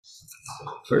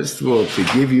First of all, to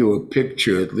give you a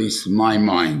picture, at least in my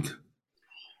mind,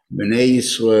 Bnei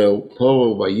Yisrael,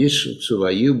 Poro vayishutzu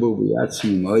vayubu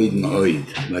v'yatzmu ma'od ma'od,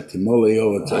 v'timolei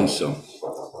oratayso.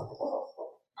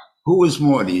 Who was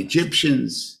more, the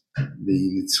Egyptians, the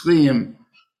Mitzrayim,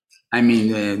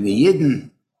 the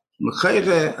Yidden?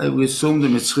 L'chayre, I would assume the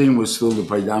Mitzrayim was still the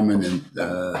predominant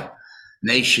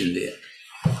nation there.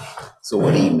 So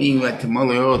what do you mean by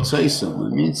Timolei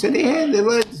Oratayso? So they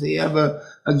have a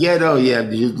ghetto, you have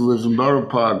the Jews who live in Borough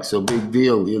Park, so big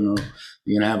deal, you're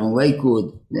gonna have in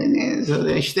Lakewood. So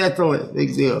they shtetl,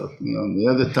 big deal. The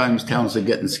other times towns are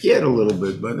getting scared a little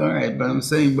bit, but all right, but I'm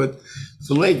saying, but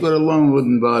for Lakewood alone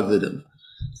wouldn't bother them.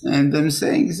 And I'm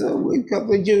saying, so a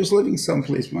couple of Jews living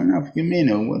someplace, what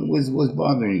was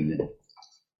bothering them?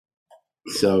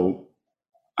 So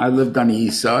I lived on the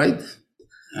east side,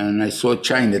 and I saw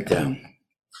Chinatown,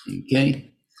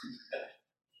 okay?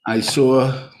 I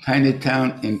saw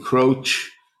Chinatown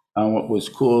encroach on what was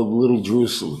called Little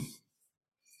Jerusalem,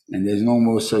 and there's no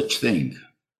more such thing.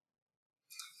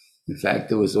 In fact,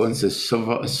 there was once a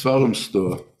Sholom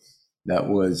store that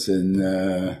was in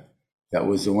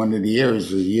one of the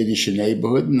areas of the Yiddish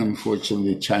neighborhood, and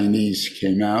unfortunately the Chinese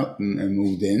came out and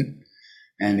moved in,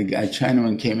 and a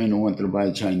Chinaman came in and wanted to buy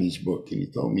a Chinese book, and he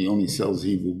told me he only sells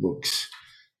Hebrew books.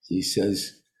 He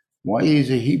says, why is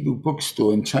a Hebrew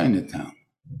bookstore in Chinatown?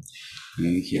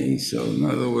 Okay, so in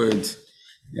other words,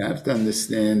 you have to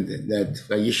understand that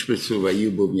Vayishbetzu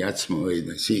Vayubu Yatzmoed,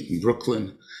 I see it in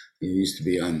Brooklyn. It used to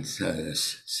be on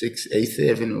 8th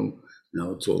Avenue.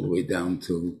 Now it's all the way down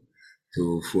to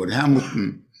Fort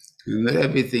Hamilton. And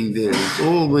everything there is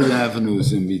all the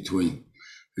avenues in between.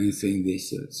 Anything they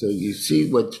said. So you see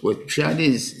what Pshat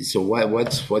is. So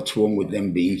what's wrong with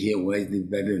them being here? Why is it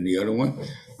better than the other one?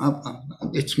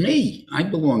 It's me. I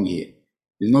belong here.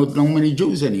 There's not many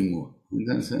Jews anymore.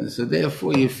 So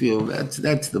therefore you feel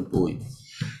that's the point.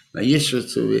 Meaning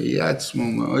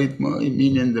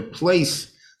the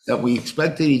place that we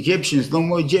expected Egyptians, no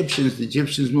more Egyptians. The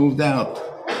Egyptians moved out.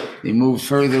 They moved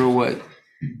further away.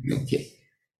 Okay.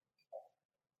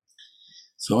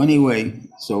 So anyway,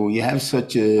 so you have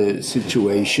such a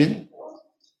situation.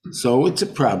 So it's a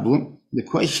problem. The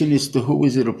question is to who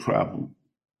is it a problem?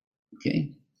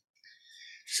 Okay.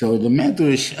 So the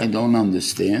Medrash, I don't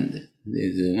understand.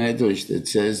 There's a Medrash that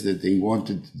says that they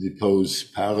wanted to depose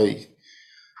Pari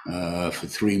for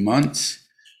 3 months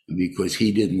because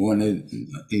he didn't want to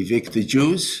evict the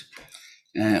Jews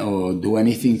or do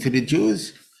anything to the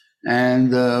Jews.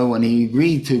 And when he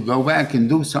agreed to go back and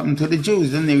do something to the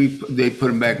Jews, then they put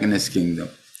him back in his kingdom.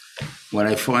 What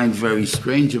I find very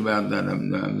strange about that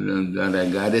I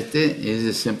got it there is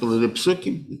as simple as the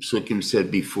Psukim. The Psukim said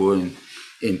before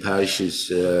in Parshas,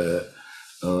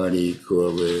 what do you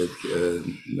call it,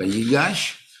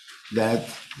 Vayigash, that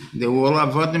they were all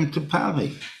avodim to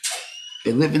Pari.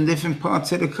 They live in different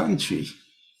parts of the country.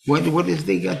 What has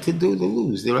they got to do to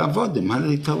lose? They're avodim. How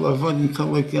do they tell avodim,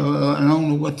 tell an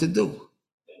owner what to do?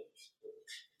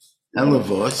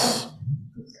 Elavos,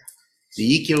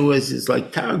 the Ikar is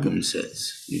like Targum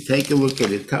says. You take a look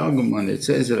at the Targum on it, it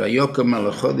says, what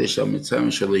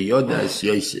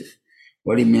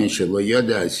do you mean, Shelo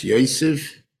Yodas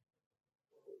Yosef?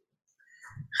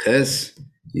 Ches,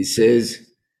 he says,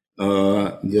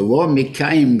 the law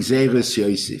Mikayim Gzeres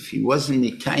Yosef. He wasn't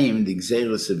Mikayim the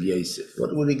Gzeres of Yosef.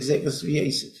 What were the Gzeres of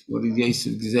Yosef? What did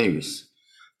Yosef Gzeres?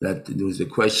 That there was a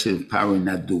question of power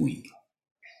not doing.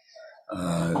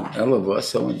 All of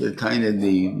us, I want to kind of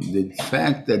the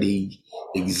fact that he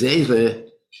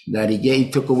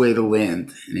took away the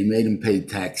land and he made him pay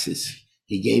taxes.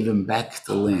 He gave him back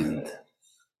the land.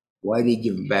 Why did he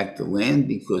give him back the land?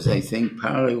 Because I think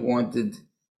Paro wanted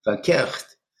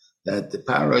Vakecht. That the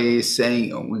Paro is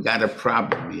saying, oh, we got a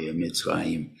problem here,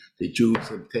 Mitzrayim. The Jews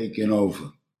have taken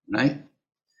over, right?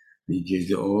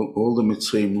 All the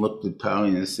Mitzrayim looked at Paro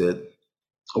and said,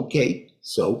 okay,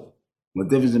 so what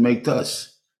difference does it make to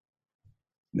us?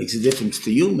 Makes a difference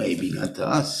to you, maybe, not to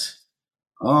us.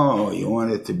 Oh, you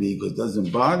want it to be because it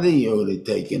doesn't bother you, or they're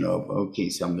taking over. Okay,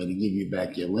 so I'm going to give you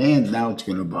back your land. Now it's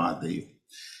going to bother you.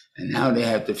 And now they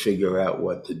have to figure out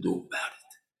what to do about it.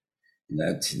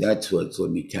 That's what's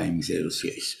what became Zeus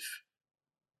Yosef.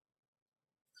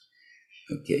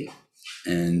 Okay,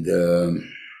 and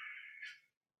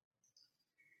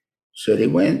so they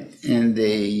went and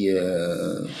they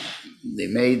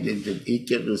made the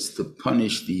Icarus to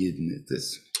punish the Yidden.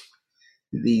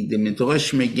 The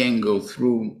Midrash again go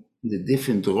through the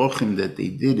different rochim that they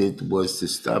did. It was to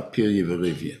stop Pirya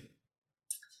V'Rivya.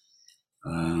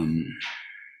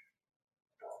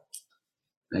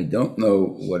 I don't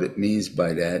know what it means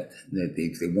by that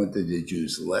if they wanted the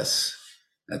Jews less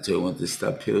That's why I want to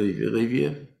stop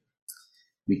here,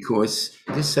 because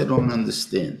this I don't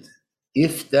understand.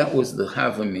 If that was the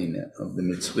Havamina of the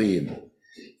Mitzrayim,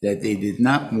 that they did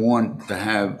not want to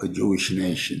have a Jewish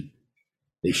nation,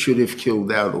 they should have killed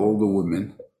out all the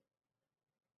women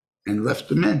and left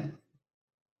the men.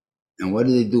 And what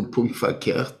did they do? Punkt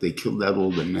verkehrt. They killed out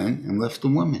all the men and left the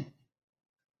women.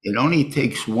 It only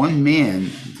takes one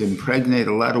man to impregnate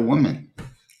a lot of women.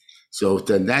 So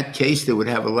in that case, they would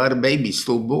have a lot of babies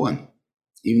still born,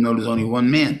 even though there's only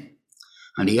one man.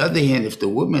 On the other hand, if the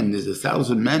woman, there's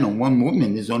 1,000 men and one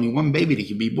woman, there's only one baby that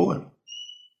can be born.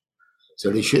 So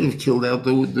they should have killed out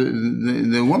the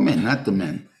woman, not the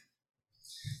men.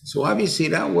 So obviously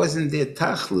that wasn't their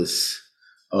tachlis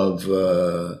of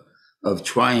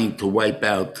trying to wipe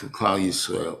out Klal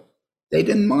Yisrael. They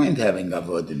didn't mind having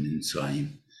avodim inside.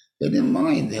 They didn't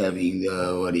mind having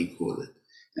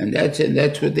and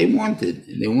that's what they wanted.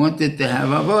 They wanted to have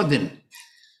avodim,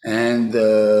 and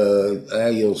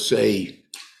you'll say,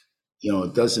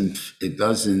 it doesn't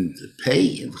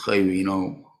pay. An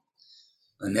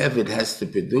Eved has to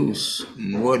produce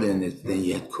more than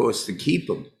it costs to keep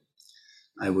him.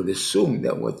 I would assume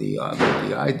that what the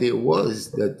idea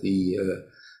was that the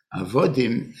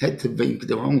avodim had to bring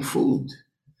their own food.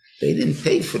 They didn't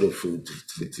pay for the food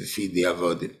to feed the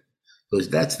avodim. Because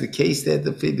that's the case, they had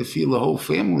to feed the whole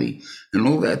family and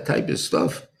all that type of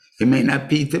stuff. It may not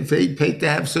be pay to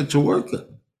have such a worker.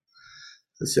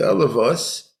 So all of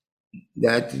us,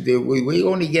 that we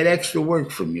only get extra work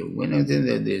from you.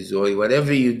 There's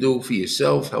whatever you do for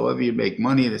yourself, however you make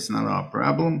money, that's not our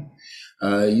problem.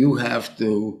 You have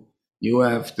to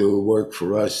work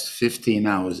for us 15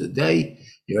 hours a day.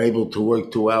 You're able to work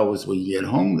 2 hours when you get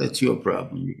home. That's your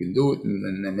problem. You can do it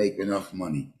and make enough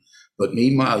money. But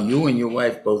meanwhile, you and your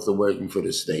wife both are working for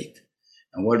the state.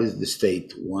 And what does the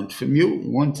state want from you? It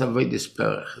wants avodas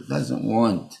perach. It doesn't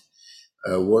want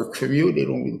work from you. They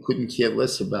couldn't care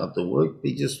less about the work.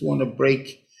 They just want to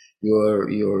break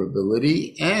your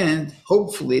ability, and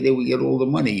hopefully they will get all the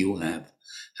money you have.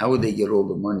 How would they get all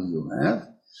the money you have?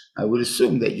 I would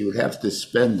assume that you would have to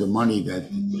spend the money that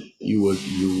you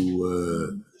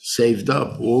saved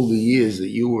up all the years that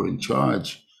you were in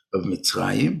charge of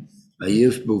Mitzrayim. And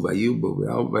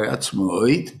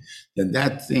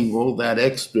that thing, all that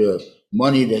extra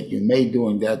money that you made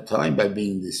during that time by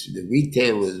being the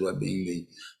retailers, by being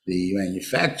the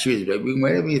manufacturers, by being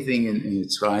everything in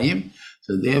Mitzrayim.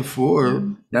 So therefore,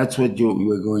 that's what you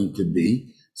were going to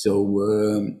be. So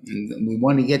we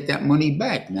want to get that money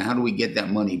back. Now, how do we get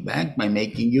that money back? By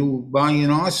making you buy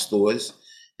in our stores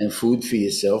and food for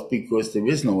yourself, because there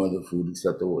is no other food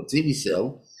except the what we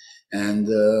sell, and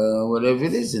whatever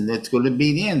it is, and that's going to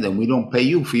be the end. And we don't pay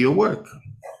you for your work.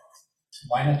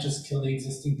 Why not just kill the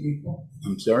existing people?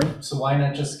 I'm sorry? So why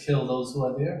not just kill those who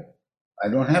are there? I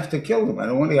don't have to kill them. I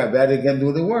don't want to. I better get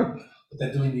do the work. But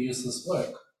they're doing the useless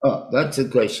work. Oh, that's the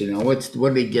question. Now, what do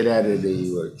they get out of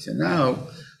the work? So now,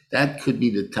 that could be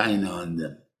the taina on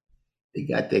them. They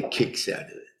got their kicks out of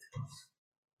it.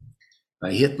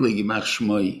 By Hitler, Yimach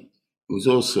Shmoi, was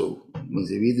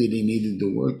either they needed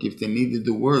the work. If they needed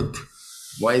the work,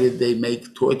 why did they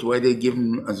why did they give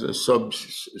them as a sub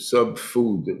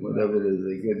food, whatever it is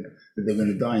they get, that they're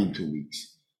going to die in 2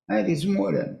 weeks? It's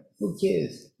more than, who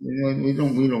cares? We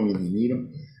don't really need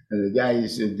them. And the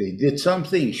guys, if they did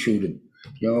something, shoot them.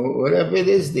 Whatever it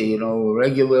is,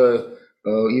 regular,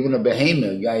 even a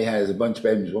behemoth, a guy has a bunch of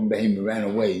babies, one behemoth ran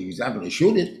away, he's not going to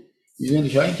shoot it. He's going to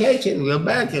try and catch it, go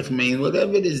back,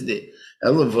 whatever it is.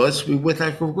 All of us, we were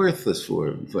like worthless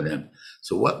for them.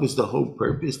 So what was the whole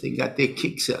purpose? They got their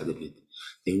kicks out of it.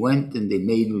 They went and they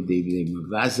made us,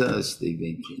 they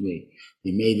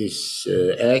made us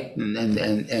act,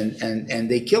 and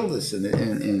they killed us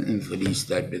and for these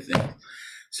type of things.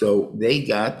 So they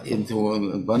got into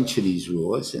a bunch of these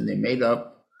wars, and they made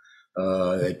up.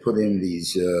 They put in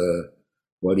these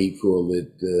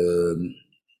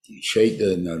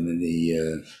Shaitan,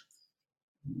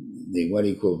 the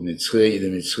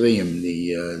Mitzrayim,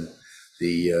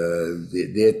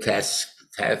 their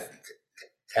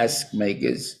task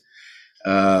makers,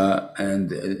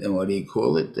 and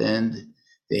and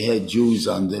they had Jews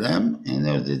under them, and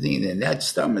everything. And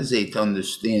that's Tamazay to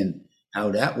understand how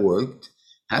that worked.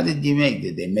 How did you make?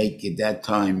 Did they make at that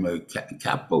time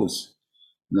capos?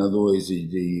 In other words, the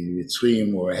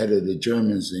Mitzrayim were ahead of the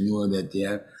Germans. They knew that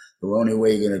the only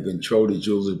way you're going to control the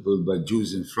Jews is put by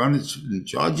Jews in front, in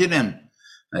charge of them.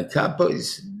 Like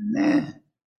capos, nah.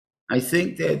 I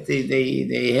think that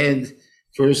they had,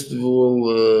 first of all,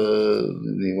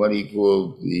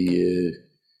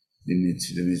 The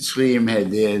Mitzrayim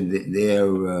had their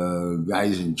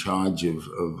guys in charge of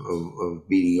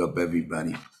beating up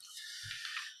everybody.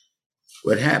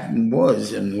 What happened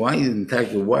was, and why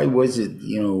was it,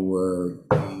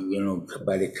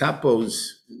 by the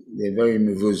capos, they're very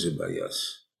mevuzah by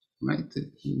us, right?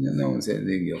 No one said,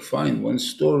 you'll find one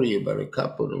story about a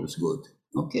couple that was good.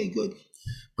 Okay, good.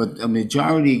 But a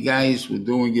majority of guys were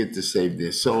doing it to save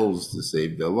their souls, to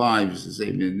save their lives, to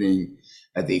save their thing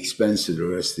at the expense of the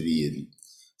rest of the Yidden.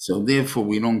 So therefore,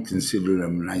 we don't consider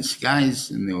them nice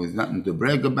guys, and there was nothing to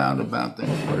brag about them,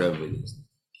 whatever it is.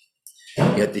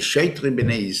 Yet the Sheitri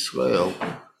B'nai Yisrael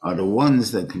are the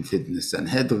ones that can fit in the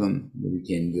Sanhedrin. They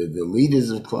became the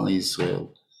leaders of Klal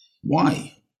Yisrael.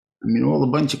 Why? I mean, all a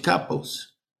bunch of capos.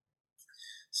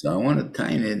 So I want to tell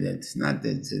you that it's not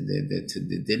that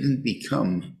they didn't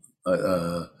become,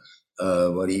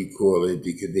 what do you call it,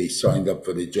 because they signed up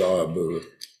for the job, or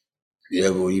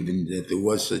even that there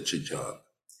was such a job.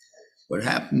 What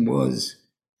happened was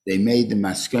they made the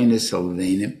Maskonos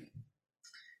Alveinim,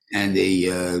 and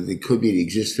they could be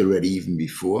exist already even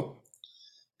before.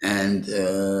 And,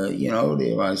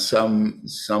 there are some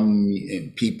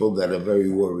people that are very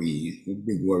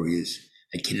big worriers.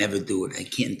 I can never do it. I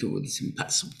can't do it. It's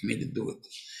impossible for me to do it.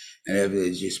 And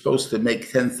you're supposed to make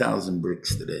 10,000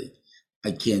 bricks today.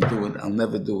 I can't do it. I'll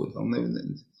never do it. I'll never do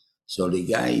it. So the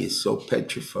guy is so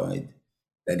petrified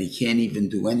that he can't even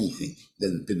do anything.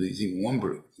 Doesn't produce even one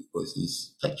brick because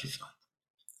he's petrified.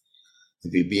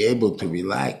 If he'd be able to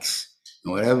relax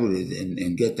and whatever it is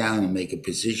and get down and make a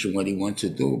position what he wants to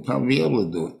do, he'll probably be able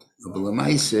to do it. But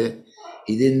Lamaisa,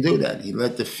 he didn't do that. He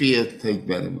let the fear take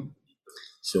better of him.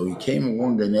 So he came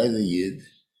along another Yid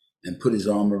and put his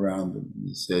arm around him.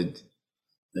 He said,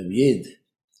 Yid,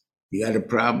 you got a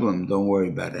problem, don't worry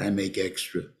about it. I make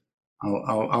extra.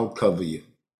 I'll cover you.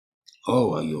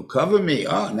 Oh, well, you'll cover me.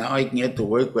 Oh, now I can get to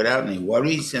work without any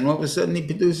worries. And all of a sudden he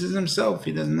produces himself.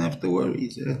 He doesn't have to worry.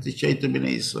 He said, that's the Sheitri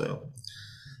B'nai Yisrael.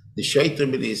 The Sheitri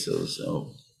B'nai Yisrael.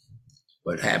 So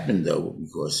what happened though,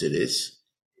 because of this,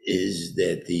 is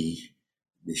that the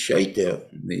Sheitri,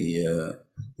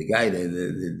 the guy,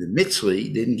 the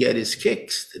Mitzri, didn't get his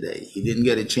kicks today. He didn't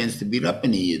get a chance to beat up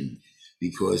any Yidden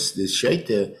because the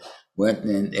Sheitri went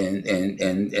and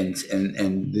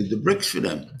did the bricks for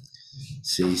them.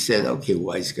 So he said, okay,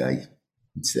 wise guy,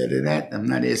 instead of that, I'm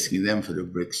not asking them for the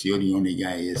bricks. You're the only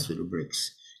guy who asks for the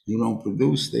bricks. You don't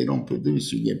produce, they don't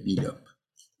produce, you get beat up.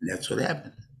 And that's what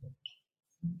happened.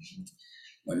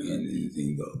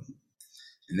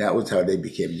 And that was how they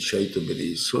became the Sheitri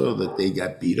B'nai Yisrael, that they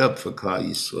got beat up for Klal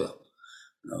Yisrael.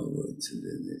 No, it's in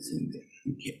there.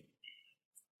 Okay.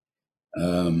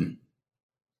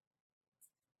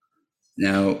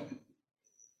 Now,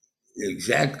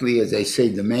 exactly as I say,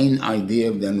 the main idea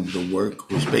of them of the work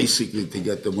was basically to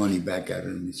get the money back out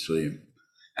of the Mitzrayim,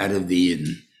 out of the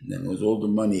Yidden. That was all the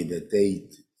money that they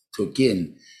took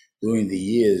in during the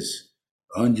years,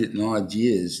 100 and odd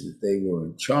years that they were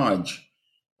in charge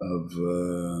of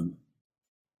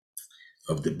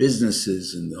the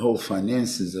businesses and the whole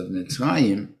finances of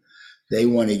Mitzrayim. They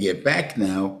want to get back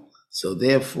now, so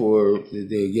therefore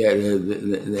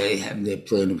they have their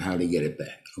plan of how to get it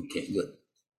back. Okay, good.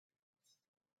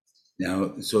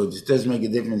 Now, so it doesn't make a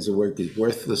difference if the work is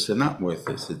worthless or not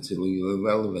worthless. It's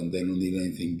irrelevant. They don't need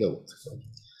anything built.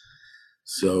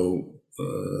 So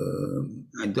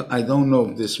I don't know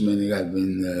if this many I've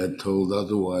been told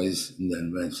otherwise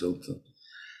than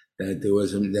that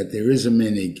there is a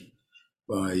minig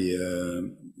by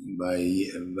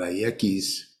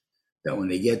Yekis that when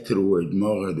they get to the word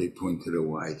Mora, they point to their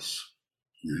wives.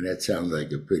 That sounds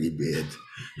like a pretty bad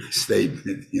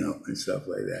statement, and stuff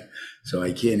like that. So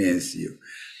I can't answer you.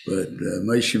 But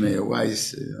Moshe Meir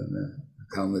Weiss,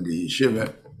 Talmud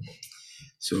Yeshiva,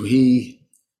 so he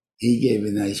gave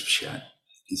a nice shot.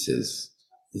 It says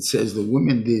the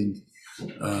women did,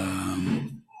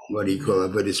 what do you call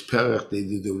it? But it's perach, they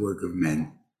did the work of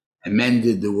men. And men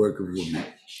did the work of women.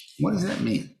 What does that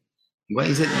mean? Why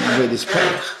is that but it's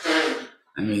perach?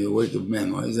 I mean, the work of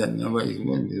men. Why is that a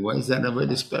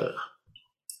perach?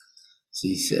 So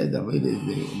he said,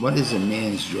 what is a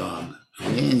man's job? A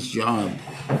man's job,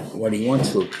 what he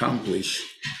wants to accomplish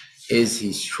is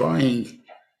he's trying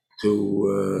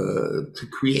to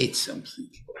create something.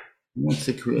 He wants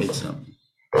to create something.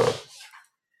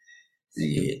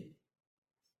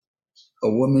 A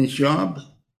woman's job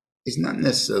is not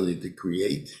necessarily to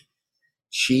create.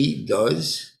 She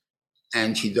does,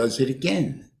 and she does it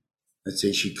again. Let's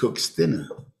say she cooks dinner,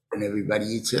 and everybody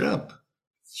eats it up.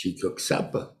 She cooks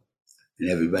supper,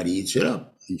 and everybody eats it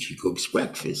up. And she cooks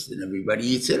breakfast, and everybody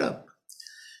eats it up.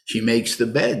 She makes the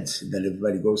beds, and then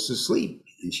everybody goes to sleep.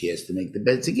 and she has to make the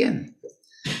beds again.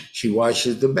 She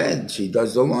washes the bed, she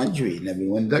does the laundry, and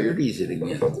everyone dirties it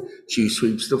again. She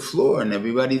sweeps the floor, and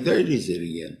everybody dirties it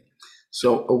again.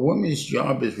 So a woman's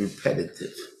job is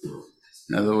repetitive.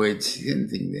 In other words,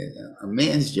 a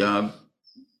man's job,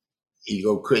 you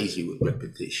go crazy with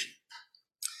repetition.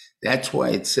 That's why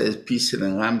it says, Pisa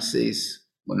and Ramses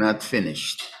were not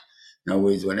finished. In other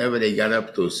words, whenever they got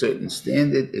up to a certain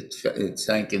standard, it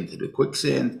sank into the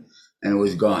quicksand and it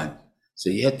was gone. So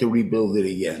you had to rebuild it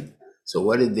again. So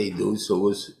what did they do? So it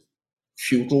was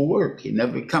futile work. You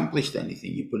never accomplished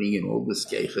anything. You're putting in all the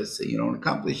skeiches, so you don't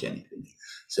accomplish anything.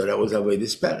 So that was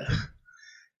Avodas Perach.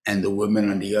 And the women,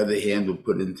 on the other hand, were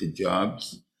put into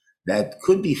jobs that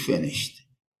could be finished,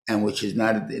 and which is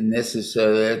not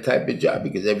necessarily a type of job,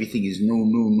 because everything is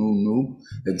new,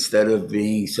 instead of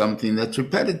being something that's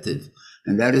repetitive.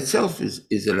 And that itself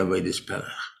is an Avodas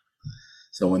Perach.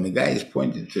 So when the guy is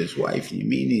pointing to his wife, you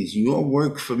mean is your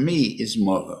work for me is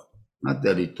Mora. Not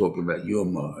that he talk about your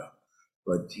Mora,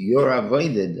 but your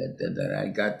Avodah that I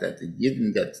got, that the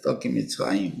Yidden got stuck in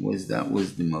Mitzrayim, was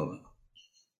the Mora.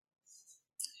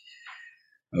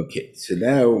 Okay, so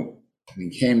now we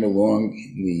came along,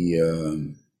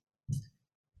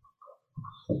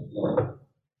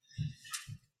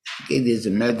 there's a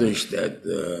medrash that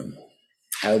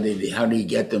how do you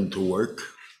get them to work?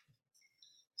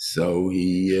 So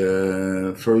he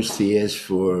asked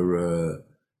for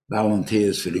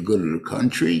volunteers for the good of the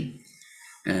country,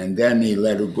 and then he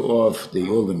let go off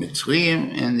all the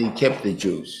Mitzrayim, and he kept the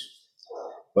Jews.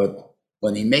 But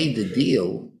when he made the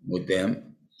deal with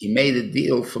them, he made a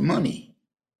deal for money.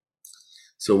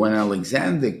 So when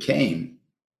Alexander came,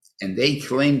 and they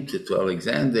claimed to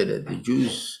Alexander that the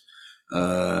Jews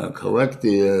walked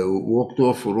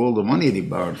off with all the money they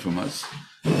borrowed from us.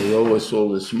 They owe us all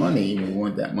this money, and we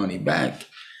want that money back.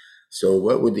 So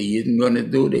what were the Yidden going to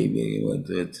do? They went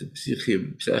to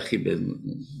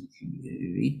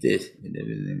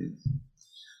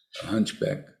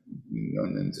hunchback.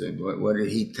 And said, what did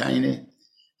he tine it?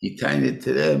 He tined it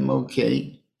to them,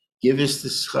 okay, give us the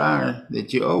schar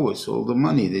that you owe us, all the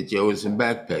money that you owe us in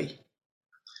back pay.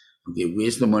 Okay,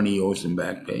 where's the money you owe us in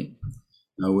back pay?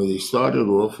 Now, where they started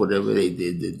off, whatever they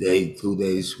did, the day, 2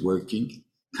 days working,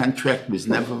 contract was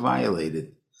never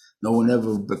violated. No one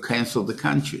ever canceled the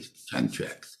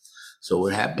contract. So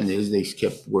what happened is they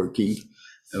kept working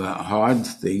hard,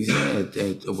 things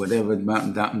at whatever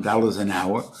amount, dollars an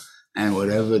hour, and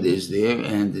whatever it is there.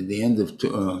 And at the end of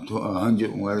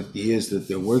 100 years that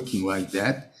they're working like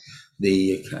that,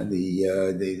 they'd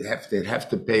have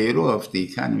to pay it off. The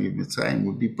economy of Mitzrayim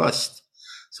would be bust.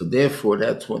 So therefore,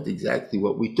 that's exactly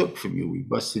what we took from you. We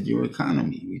busted your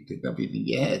economy. We took everything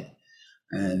you had.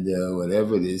 And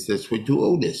whatever it is, that's what you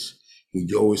owed us. You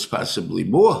owe us possibly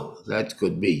more. That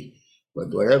could be.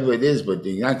 But whatever it is, but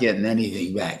you're not getting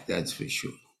anything back, that's for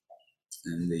sure.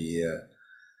 And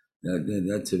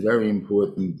that's a very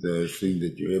important thing,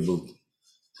 that you're able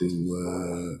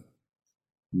to,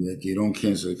 that you don't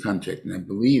cancel the contract. And I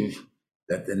believe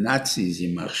that the Nazis,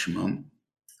 in Shmom,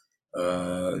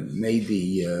 made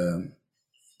the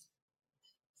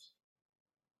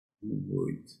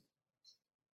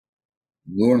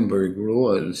Nuremberg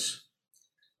laws.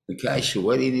 The Kasha,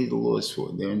 what do you need the laws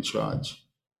for? They're in charge.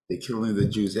 They're killing the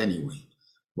Jews anyway.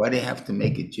 Why do they have to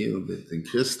make a deal that in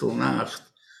Crystal Nacht,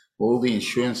 all the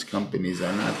insurance companies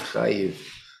are not chayiv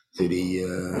to the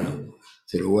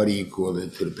what do you call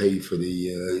it, to the pay for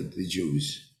the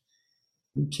Jews?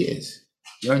 Who cares?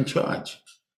 You're in charge.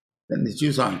 Then the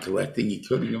Jews aren't collecting, you're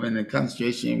killing them in a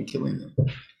concentration and killing them.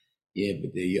 Yeah,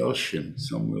 but the Yoshim,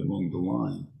 somewhere along the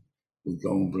line, would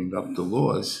go and bring up the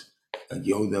laws and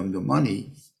you owe them the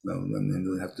money, well, then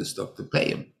they'll have to stop to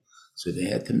pay them. So they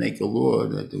had to make a law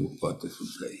that they were part of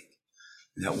paying.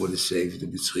 And that would have saved the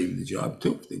Mitzrayim the job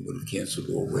too. They would have canceled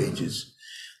all wages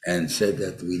and said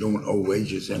that we don't owe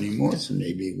wages anymore, so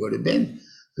maybe it would have been,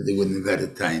 but they wouldn't have had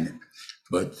a time.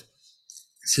 But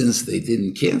since they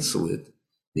didn't cancel it,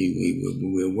 we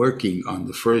were working on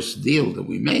the first deal that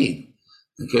we made.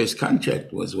 The first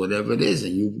contract was whatever it is,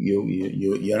 and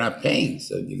you're not paying,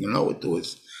 so you can owe it to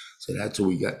us. So that's what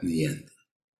we got in the end.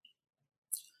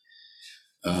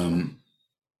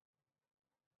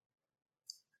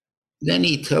 Then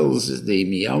he tells the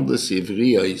Mialdas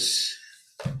Ivriyos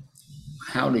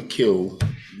how to kill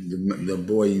the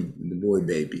boy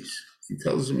babies. He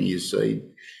tells me, you say,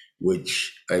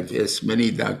 which I've asked many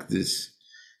doctors,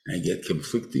 I get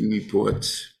conflicting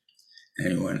reports,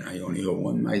 and when I only got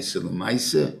one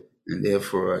Maisa, and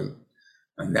therefore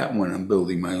on that one I'm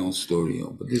building my own story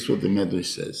on. But this is what the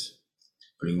Medrash says.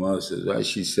 But Gemara says,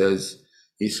 Rashi says,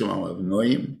 Yisrael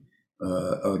Avnoim,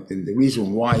 and the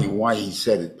reason why he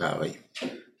said it, Pari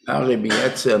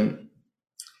B'Yetzem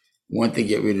wanted to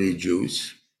get rid of the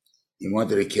Jews. He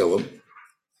wanted to kill them.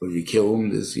 But if you kill them,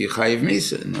 there's Yechayev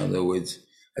Misa. In other words,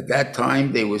 at that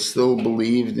time, they were still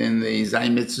believed in the Zay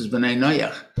Mitzvahs B'nai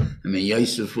Noach. I mean,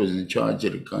 Yosef was in charge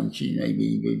of the country.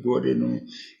 Maybe he brought it in,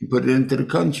 he put it into the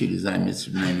country, the Zay Mitzvahs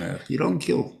B'nai Noach. You don't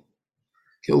kill.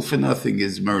 Kill for nothing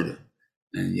is murder.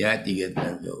 And you have to get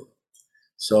that killed.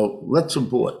 So let's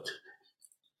abort.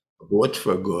 Abort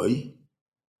for a goy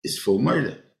is full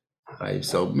murder. I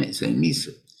say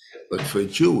Misa. But for a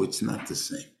Jew, it's not the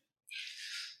same.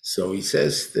 So he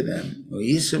says to them,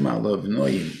 you'll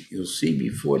see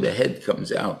before the head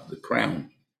comes out, the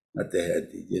crown, not the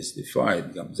head, just the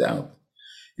forehead comes out.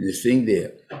 And the thing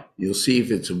there, you'll see if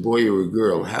it's a boy or a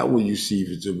girl. How will you see if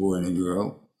it's a boy and a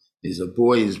girl? Is a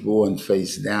boy is born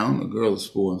face down, a girl is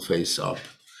born face up.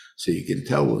 So you can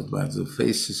tell with the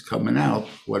face is coming out,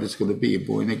 what it's going to be, a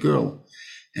boy and a girl.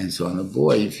 And so on a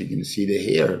boy, if you can see the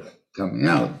hair coming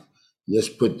out,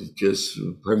 just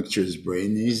puncture his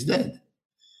brain and he's dead.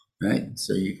 Right?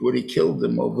 So you would have killed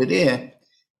him over there,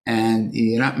 and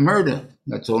you're not murder.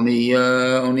 That's only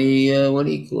what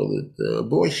do you call it?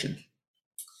 Abortion.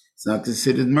 It's not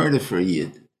considered murder for a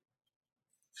Yid.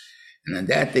 And on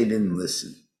that they didn't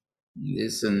listen.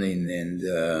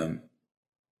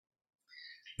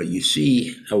 But you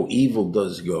see how evil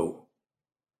does go.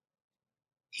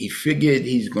 He figured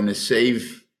he's going to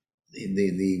save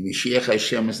the Mashiach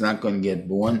Hashem is not going to get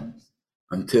born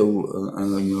until,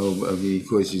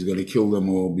 because he's going to kill them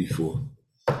all before.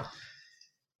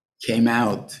 Came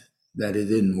out that it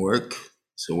didn't work.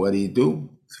 So what do?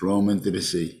 Throw them into the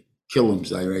sea. Kill them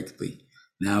directly.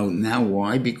 Now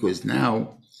why? Because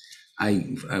now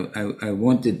I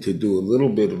wanted to do a little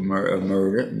bit of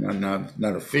murder,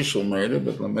 not official murder,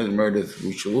 but murder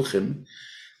through shluchim,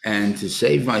 and to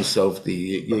save myself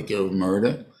the yik of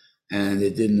murder, and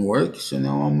it didn't work, so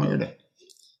now I'll murder.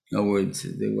 In other words,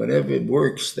 whatever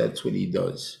works, that's what he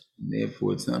does. And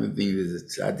therefore, it's not a thing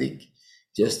that's a tzaddik.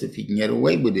 Just if he can get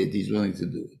away with it, he's willing to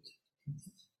do it.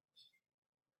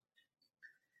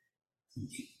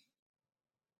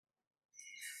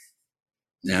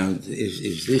 Now,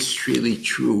 is this really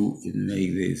true?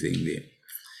 There's thing there.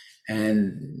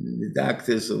 And the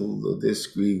doctors will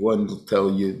disagree. One will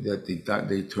tell you that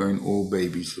they turn all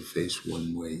babies to face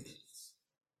one way,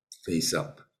 face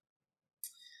up.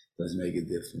 Doesn't make a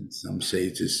difference. Some say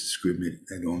it's just discriminate.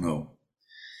 I don't know.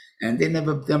 And they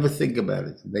never think about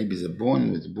it. Babies are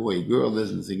born with a boy. A girl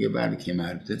doesn't think about it. Came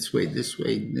out this way,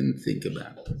 didn't think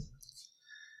about it.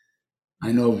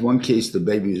 I know of one case the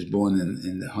baby was born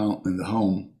in the home,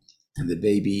 and the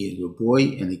baby was a boy,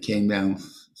 and it came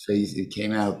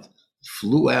out,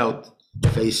 flew out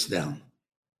face down.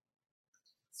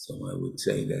 So I would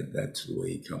say that that's the way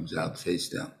it comes out, face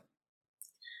down.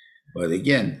 But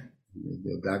again,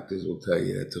 the doctors will tell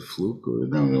you that's a fluke, or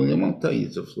no, they won't tell you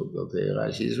it's a fluke. They'll tell you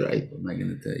Rashi is right. I'm not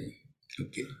going to tell you.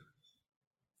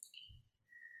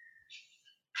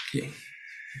 Okay.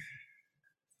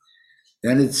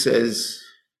 Then it says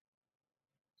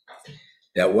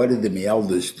that what did the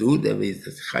elders do? That was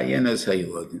chayenas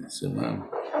hayilodin. So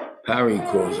Pari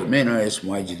calls them in, asks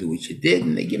why'd you do what you did,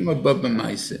 and they give him a baba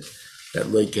ma'aseh that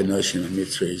loy kenosh and a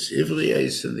mitzvah is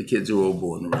ivriyos, and the kids are all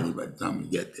born already by the time you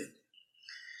get there.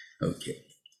 Okay.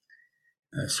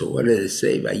 So what did it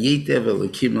say? Vayitev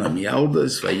elokim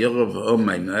lamyaldas vayorav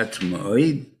ha'omay ma'at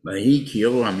ma'oid vahi ki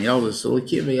yorav ha'myaldas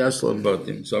elokim vayaslam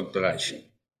botim. Zok Rashi.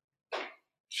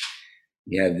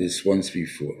 We had this once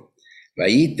before.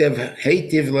 Vayitev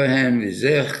heitiv lahem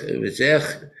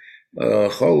v'zech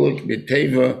choluk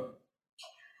b'teva.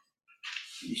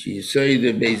 She say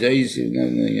the bezayis.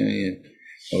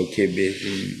 Okay,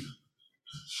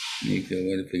 you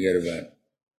can forget about it.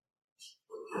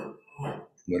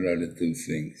 What are the two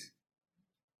things?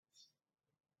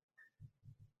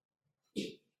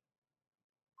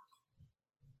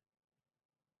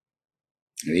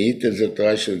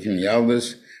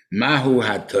 Mahu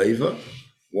hatoiva.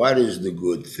 What is the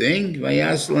good thing?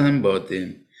 Vayaslahem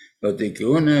botim.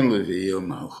 Botikuna leviyo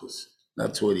malchus.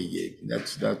 That's what he gave.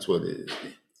 That's what it is.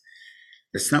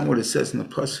 That's not what it says in the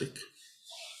pasuk.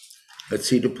 Let's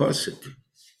see the pasuk.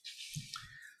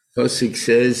 Pasuk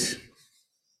says,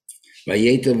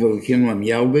 "Vayetav elokim lam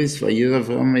yalbes vayirav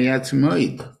ha'mayatz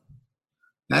moed."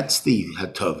 That's the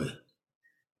hatova.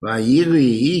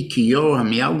 Vayiri ki yor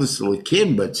ha'mayalbes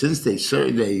elokim. But since they're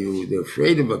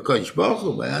afraid of a kodesh baruch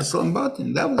hu, vayaslam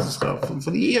batim. That was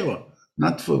for the era,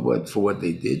 not for what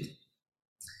they did.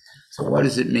 So what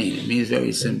does it mean? It means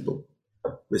very simple.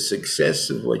 The success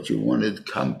of what you want to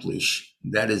accomplish,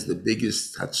 that is the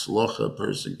biggest hatzlocha a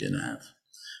person can have.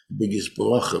 the biggest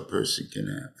bracha a person can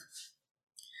have.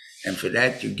 And for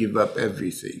that, you give up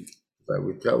everything. If I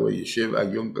would tell a yeshiva,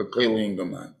 I'm going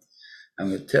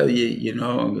to tell you, you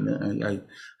know,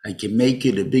 I can make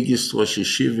you the biggest Rosh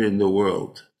Yeshiva in the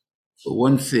world. But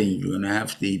one thing, you're going to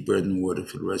have to eat bread and water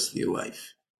for the rest of your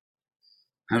life.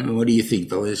 I mean, what do you think?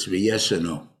 They'll answer me yes or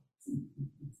no.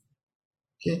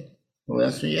 Okay, well,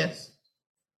 answer me yes,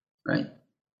 right?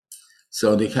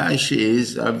 So the kasha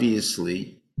is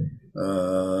obviously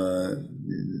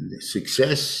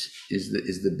success is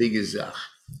the biggest zach.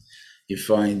 You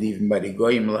find even by the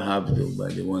goyim lahavdil, by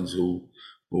the ones who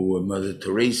were Mother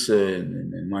Teresa,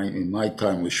 and in my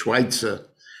time was Schweitzer,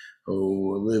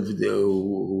 who lived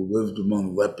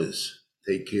among lepers,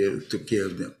 took care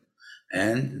of them.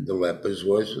 And the lepers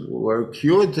were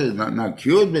cured, not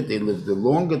cured, but they lived a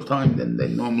longer time than they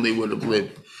normally would have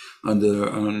lived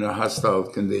under hostile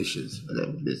conditions.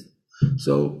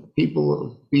 So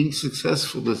people being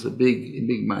successful is a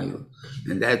big mile,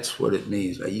 and that's what it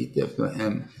means.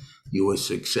 You were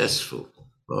successful.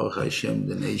 Baruch Hashem,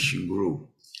 the nation grew.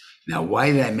 Now,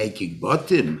 why did I make you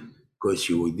bottom? Because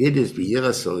you did this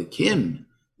b'yiras alikim.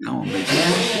 Now I'm making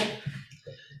you,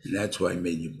 and that's why I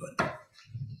made you bottom.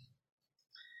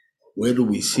 Where do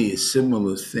we see a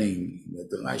similar thing that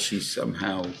the Rashi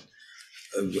somehow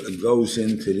goes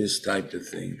into this type of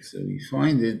thing? So we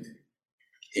find it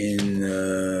in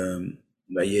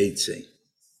Vayetze.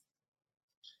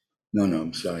 No,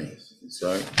 I'm sorry.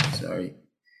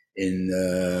 In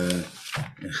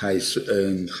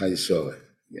Chaisora.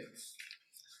 Yeah.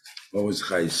 What was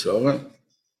Chaisora?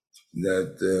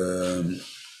 That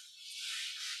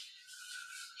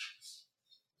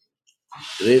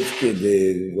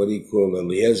Rivka, what do you call it?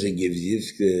 Eliezer gives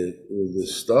Yivka all the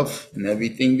stuff and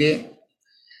everything there.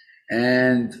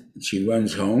 And she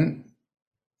runs home.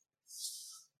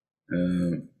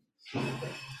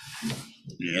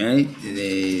 Right?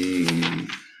 They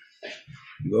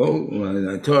go.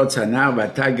 I told Tzanav,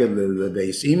 Batagel, the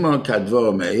base Imo,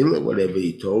 Kadvor Meila, whatever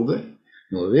he told her.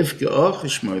 Rivka Och,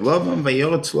 Shmoilovam,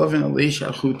 Vayorotz Loven,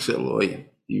 Elisha, Chutz Eloyim.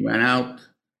 He ran out.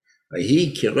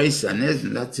 He kirois anez,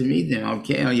 and that's a meeting.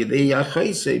 Okay, Yedei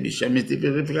Yachaisei, B'Shem Yitiv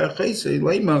Rivka Yachaisei,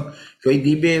 Leimo,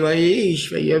 K'Dibe Laish,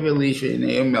 Vayevelish,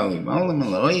 V'Neim Melim, Olam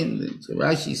Eloyim. So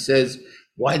Rashi says,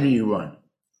 why do you run?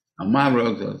 Amar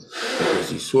wrote because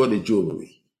he saw the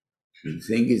jewelry. The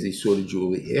thing is, he saw the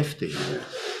jewelry after he ran.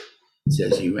 It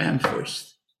says he ran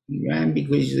first. He ran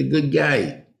because he's a good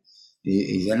guy.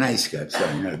 He's a nice guy.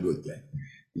 Sorry, not a good guy.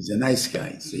 He's a nice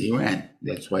guy, so he ran.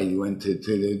 That's why he went to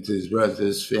his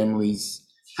brother's family's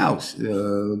house,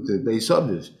 the Beis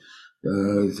Aviv,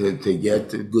 to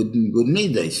get good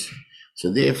midas.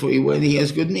 So therefore, he went. He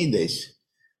has good midas.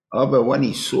 Oh, but when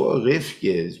he saw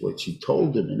Rivka, what she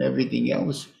told him and everything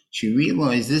else, she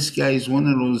realized this guy is one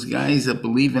of those guys that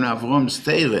believe in Avram's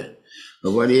Torah.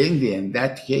 But what in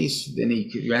that case, then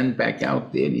he ran back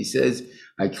out there and he says,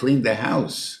 "I cleaned the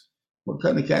house." What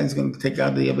kind of guy is going to take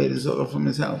out the Avodah Zarah from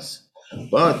his house?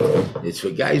 But it's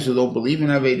for guys who don't believe in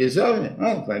Avodah Zarah.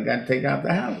 Oh, I got to take out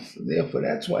the house. So therefore,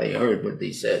 that's why he heard what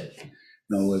they said.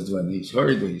 No, when he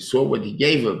heard, when he saw what he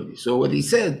gave him, he saw what he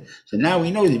said. So now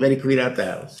he knows he better clean out the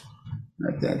house.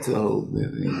 That's the whole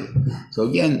thing. So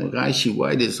again, Rashi,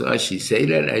 why does Rashi say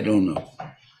that? I don't know.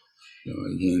 No,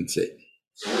 I can't say.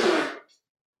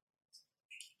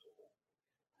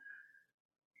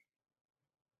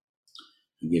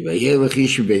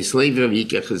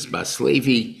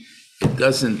 It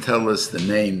doesn't tell us the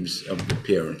names of the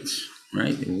parents,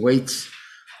 right? It waits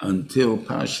until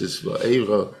Parshas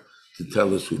Va'era to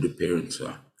tell us who the parents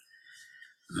are.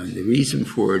 And the reason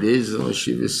for it is, as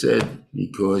Shiva said,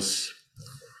 because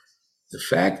the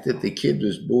fact that the kid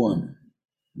was born,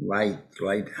 light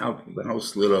out, the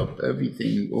house lit up,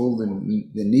 everything, all the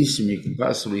nisim you can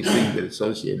possibly think that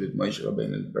associated with Moshe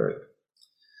Rabbeinu's birth.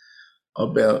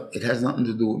 It has nothing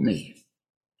to do with me.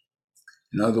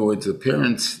 In other words, the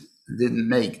parents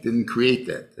didn't create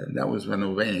that. And that was when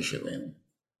Reuven Sholom.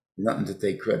 Nothing to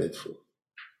take credit for.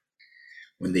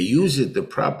 When they use it the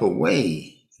proper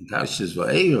way, in Parshas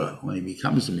Va'era, when he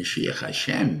becomes the Mashiach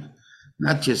Hashem,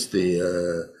 not just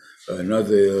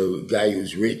another guy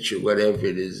who's rich or whatever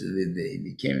it is, they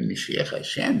became a Mashiach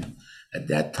Hashem. At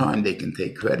that time, they can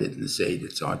take credit and say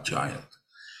it's our child.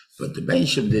 But the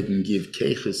Bensham didn't give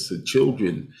keches to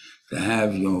children to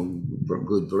have,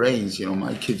 good brains.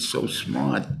 My kid's so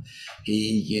smart.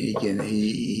 He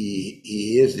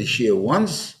hears the shiur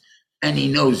once and he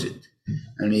knows it.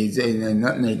 And he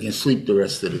can sleep the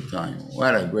rest of the time.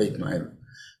 What a great man.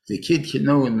 The kid can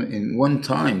know in one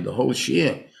time the whole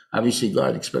shiur. Obviously,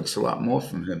 God expects a lot more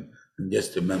from him than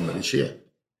just to remember the shiur.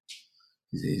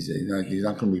 He's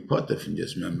not going to be part of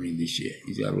just memory this year.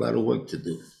 He's got a lot of work to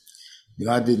do.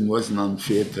 God wasn't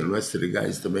unfair to the rest of the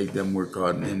guys to make them work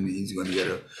hard, and he's going to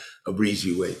get a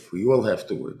breezy way. We all have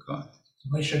to work hard.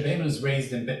 Moshe Rabbeinu was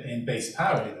raised in base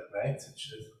poverty, right?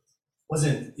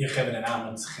 Wasn't Yocheved and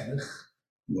Amnon's chinuch?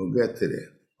 We'll get to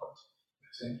that.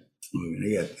 We're going to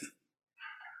get there.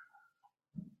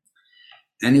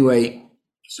 Anyway,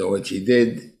 so what she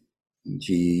did,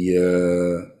 she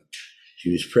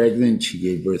was pregnant. She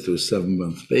gave birth to a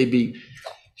 7-month baby.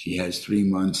 She has 3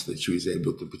 months that she was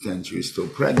able to pretend she was still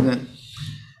pregnant.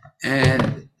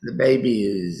 And the baby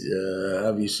is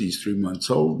obviously he's 3 months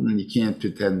old, and you can't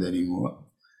pretend anymore.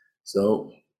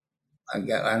 So I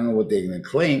don't know what they're going to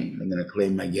claim. They're going to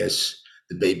claim, I guess,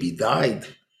 the baby died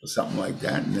or something like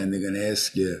that, and then they're going to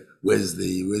ask you, where's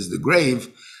the grave?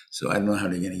 So I don't know how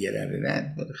they're going to get out of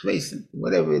that. But listen,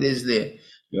 whatever it is there,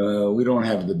 we don't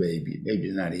have the baby. The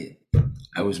baby's not here.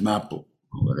 I was mapo,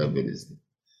 whatever it is.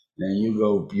 Then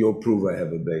you'll prove I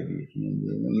have a baby.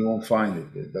 You won't find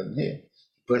it. It doesn't here.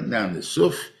 Put down the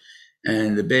suf,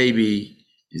 and the baby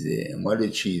is there. And what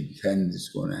did she intend is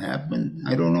going to happen?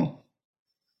 I don't know.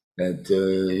 That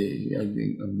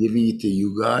I'm giving it to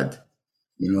you, God.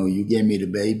 You gave me the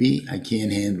baby. I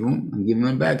can't handle him. I'm giving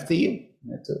him back to you.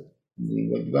 That's it.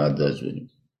 What God does with him.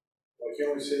 Why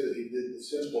can't we say that he did the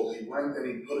simple? He went and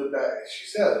he put it back. She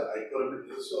said, I put him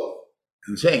into the suf.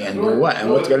 I'm saying, and what?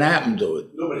 And what's going to happen to it?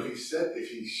 No, but she said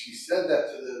that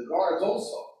to the guards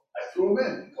also. I threw him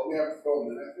in. He told me I have to throw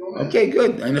him in. I threw him in. Okay,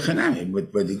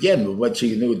 good. But again, what she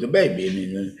can do with the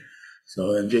baby?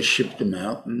 So I just shipped him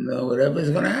out, and whatever is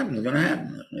going to happen is going to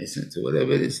happen. Listen to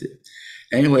whatever it is.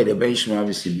 Anyway, the Beishim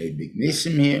obviously made big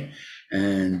nisim here,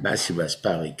 and Basi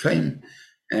Baspari came,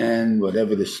 and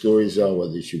whatever the stories are,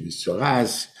 whether she was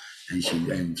Soras, and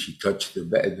she touched the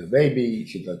baby,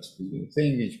 she touched the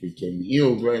thing, and she became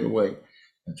healed right away.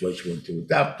 That's why she went to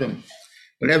adopt him.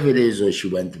 Whatever it is, or she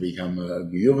went to become a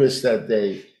Giyuvis that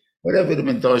day, whatever the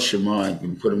Mentoshim are, you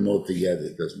can put them all together,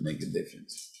 it doesn't make a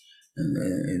difference. And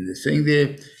the thing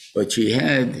there, but she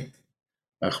had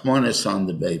Achmonas on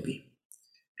the baby.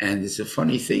 And it's a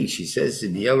funny thing, she says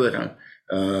in the Elder,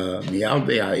 so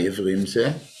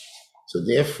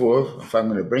therefore, if I'm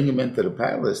going to bring him into the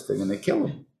palace, they're going to kill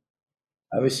him.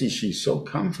 Obviously, she's so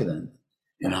confident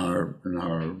in her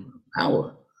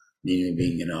power, meaning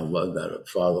being that her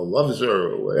father loves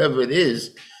her or whatever it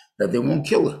is, that they won't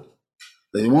kill her.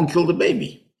 They won't kill the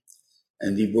baby.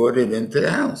 And he brought it into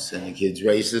the house, and the kid's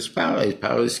raised his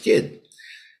powerless kid.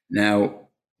 Now,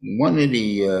 one of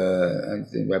the, I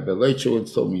think Rabbi Leitcher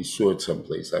once told me he saw it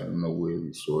someplace. I don't know where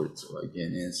he saw it, so I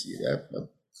can't answer you that. But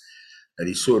that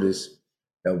he saw this.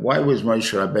 That why was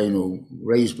Moshe Rabbeinu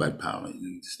raised by power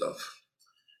and stuff?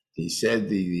 He said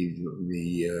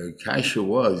the kasha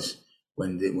was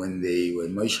when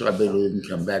Moshe Rabbeinu didn't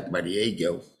come back by the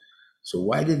egel. So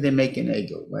why did they make an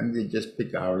egel? Why didn't they just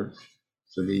pick ours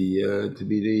to be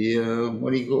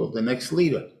the next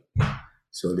leader?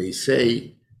 So they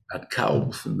say a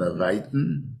kalb from the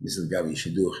Weiten, this is Gabi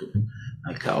Shidduchim,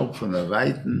 a kalb from the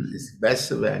Weiten is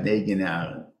better than Egen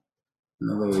Aaron. In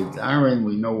other words, Aaron,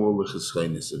 we know all the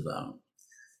chesroinus of Aaron.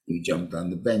 He jumped on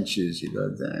the benches,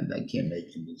 and I can't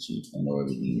make him the chief. I know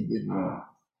everything he did wrong,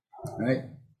 right?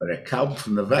 But a kalb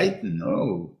from the Weiten,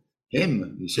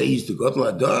 him, you say he's the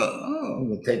Gadol Hador,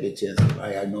 we'll take a chance.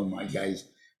 I know my guy's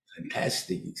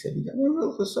fantastic, except he's got a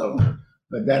real chesron.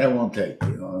 But that I won't take,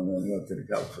 I'm going to go to the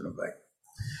kalb from the Weiten.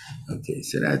 Okay,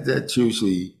 so that's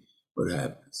usually what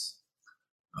happens.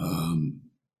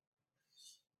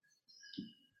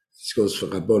 This goes for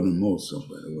Rabbonim also,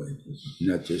 by the way,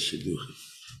 not just Shidduchim.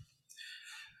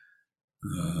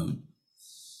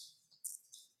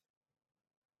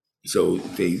 So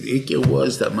the ikir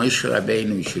was that Moshe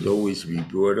Rabbeinu should always be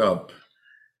brought up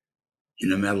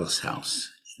in a Melech's house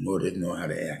in order to know how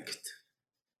to act.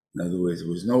 In other words, there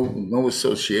was no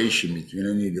association between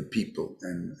any of the people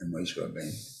and Moshe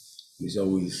Rabbeinu. He was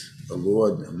always a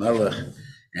Lord, a Melech,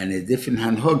 and a different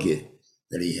hanhoge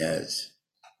that he has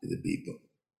to the people.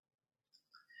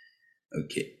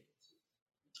 Okay.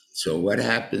 So what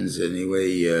happens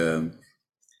anyway?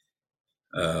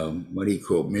 What he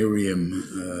called Miriam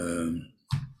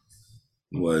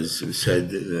said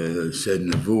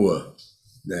Nevuah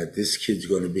that this kid's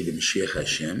going to be the Mashiach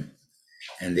Hashem,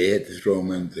 and they had to throw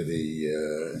him into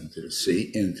the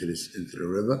sea, into the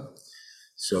river.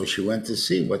 So she went to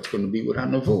see what's going to be with her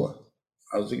Nevuah.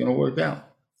 How's it going to work out?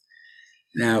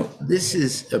 Now, this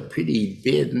is a pretty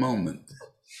bad moment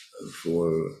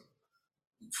for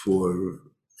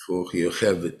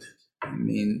Yocheved. I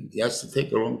mean, he has to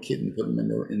take her own kid and put him in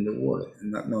the water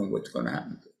and not knowing what's going to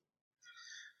happen to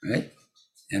him. Right?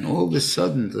 And all of a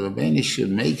sudden, the Rebbeinu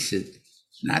Shalom makes it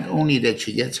not only that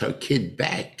she gets her kid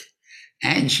back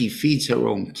and she feeds her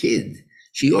own kid,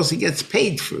 she also gets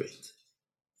paid for it.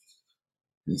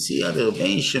 You see how the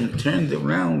Rebbeinu Shalom turned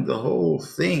around the whole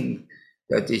thing,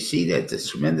 that they see that the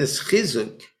tremendous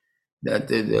chizuk that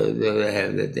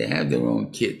they have their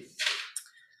own kid.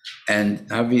 And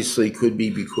obviously could be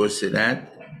because of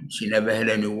that, she never had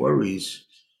any worries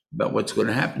about what's going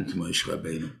to happen to Moshe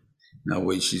Rabbeinu. Now,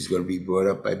 when she's going to be brought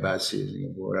up by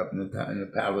Basi, brought up in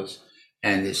the palace,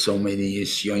 and there's so many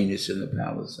Yisyonis in the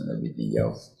palace and everything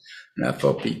else. And I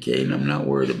thought PK, I'm not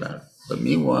worried about it. But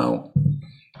meanwhile,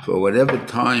 for whatever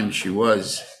time he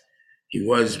was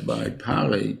by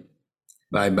Pari,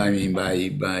 by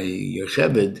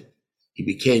Yocheved, he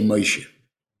became Moshe.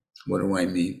 What do I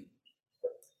mean?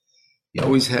 You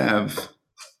always have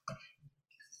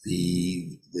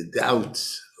the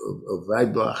doubts of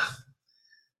Weibach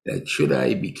that should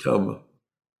I become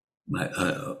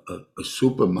a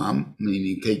super mom,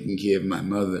 meaning taking care of my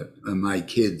mother and my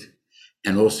kid,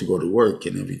 and also go to work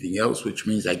and everything else, which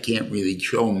means I can't really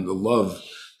show him the love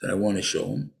that I want to show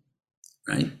him,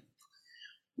 right?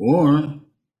 Or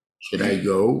should I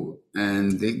go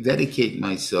and dedicate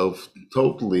myself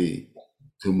totally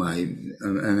to my,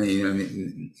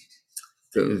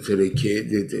 to the kid,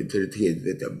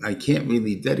 I can't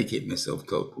really dedicate myself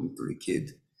totally to the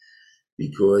kid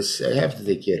because I have to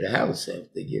take care of the house, I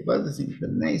have to give other things,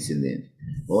 but nice in it.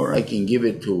 Or I can give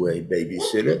it to a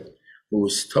babysitter who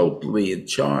is totally in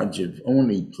charge of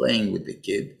only playing with the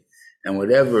kid, and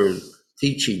whatever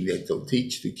teaching that they'll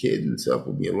teach the kid and stuff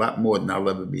will be a lot more than I'll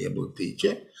ever be able to teach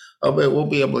it. But we'll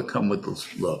be able to come with this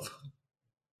love.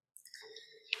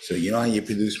 So you know how you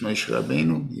produce Moshe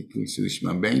Rabbeinu? You produce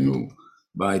Rabbeinu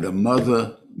by the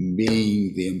mother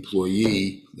being the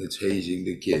employee that's raising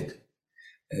the kid.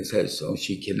 So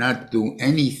she cannot do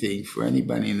anything for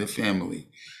anybody in the family.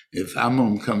 If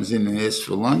Amram comes in and asks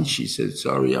for lunch, she said,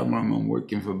 sorry, Amram, I'm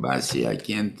working for Basi. I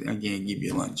can't give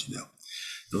you lunch now.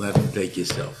 You'll have to take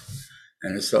yourself.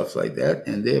 And stuff like that.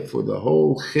 And therefore the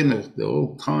whole chinuch, the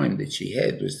whole time that she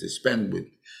had was to spend with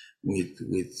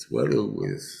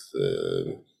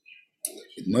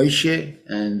Moshe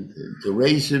and to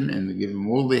raise him and to give him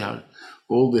all the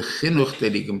chinuch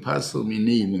that he can possibly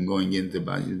need when going into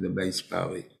the base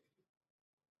pali.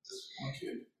 One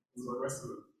kid. What's the rest of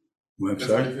it? I'm That's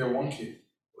sorry? like if you have one kid.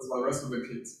 What's the rest of the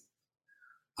kids?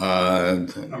 I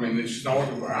mean, she's not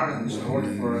working for Aaron, she's not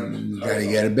working for... gotta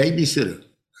get a babysitter.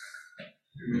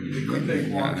 You could take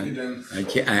one kid and...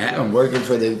 I'm working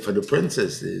for the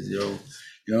princesses, you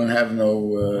don't have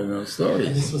no stories.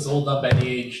 And this was all done by the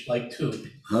age like 2.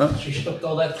 Huh? She took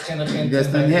all that chinuch That's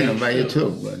not him, by you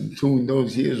too. But 2 in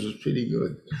those years was pretty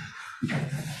good.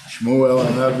 Shmuel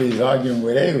and Avi is arguing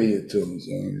with Eli too,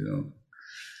 so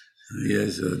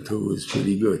yes, 2 was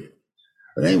pretty good.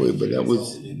 But anyway, that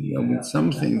was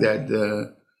something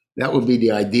that would be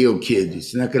the ideal kid.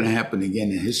 It's not going to happen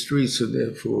again in history, so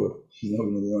therefore he's not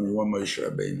going to be only one Moshe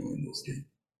Rabbeinu in this thing.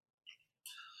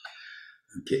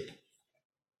 Okay.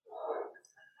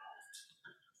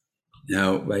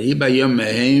 Now, Vayi bayom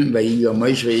mehem, Vayi yom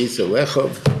Moshe v'yitzel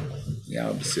lechov,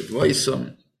 Yal b'sit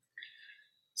loisom.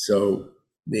 So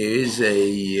there is a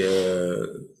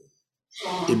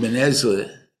Ibn Ezra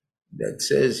that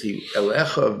says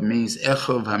Echov means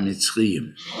Echov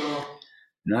HaMitzriyim,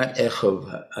 not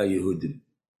Echov HaYehudim.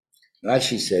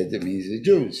 Rashi said it means the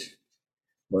Jews,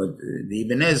 but the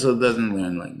Ibn Ezra doesn't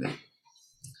learn like that.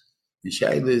 The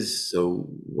Shaila is, so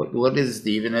what is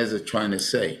the Ibn Ezra trying to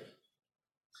say?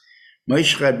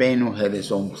 Moshe Rabbeinu had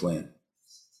his own plan.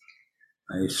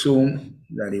 I assume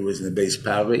that he was in the base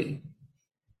Pari.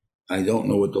 I don't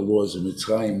know what the laws of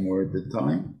Mitzrayim were at the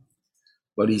time,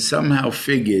 but he somehow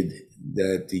figured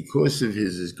that because of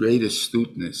his great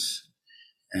astuteness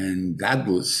and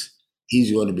godless,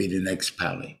 he's going to be the next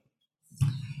Pari.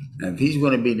 And if he's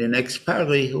going to be the next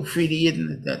Pari, he'll free the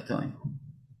Yidden at that time.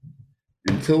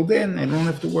 Until then, I don't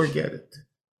have to work at it.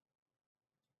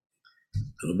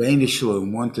 Reuven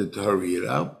Sholom wanted to hurry it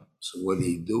up, so what did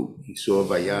he do? He saw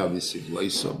Vayav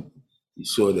Yisrael. He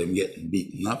saw them getting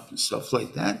beaten up and stuff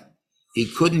like that. He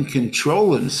couldn't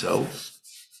control himself,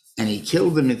 and he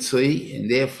killed the Mitzri, and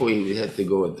therefore he had to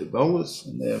go into Golus,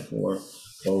 and therefore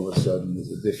all of a sudden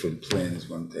there's a different plan is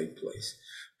going to take place.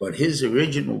 But his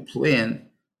original plan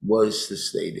was to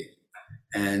stay there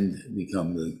and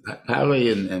become the Pari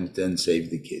and then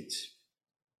save the kids.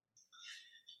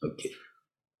 Okay.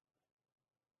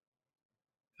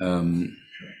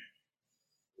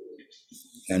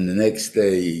 And the next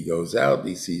day he goes out,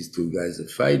 he sees 2 guys are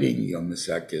fighting, and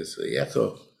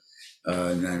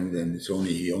then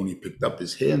he only picked up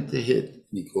his hand to hit,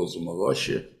 he calls him a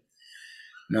Russia.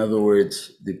 In other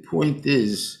words, the point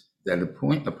is that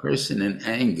a person in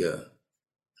anger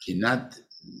cannot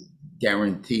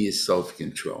guarantee his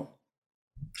self-control.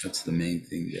 That's the main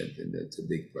thing that's a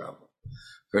big problem.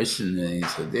 Person,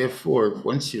 so therefore,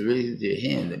 once you raise your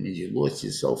hand, that means you lost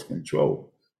your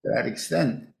self-control to that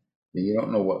extent. And you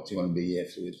don't know what's going to be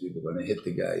afterwards. You're going to hit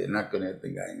the guy. You're not going to hit the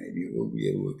guy. Maybe you will be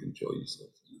able to control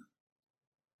yourself.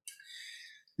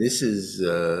 This is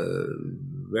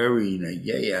very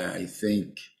nageya, I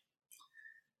think,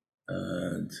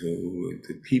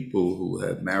 to people who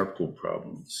have marital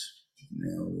problems.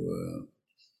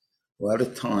 A lot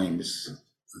of times,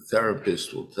 a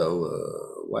therapist will tell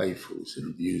a wife who's an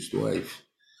abused wife,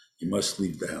 you must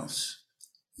leave the house.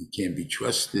 He can't be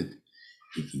trusted.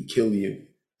 He can kill you.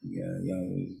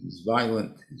 He's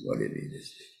violent. He's whatever it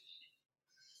is.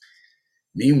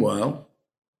 Meanwhile,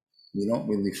 we don't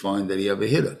really find that he ever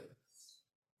hit her.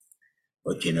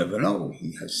 But you never know.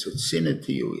 He has such sin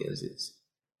to you. He has this.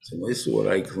 So this is what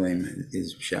I claim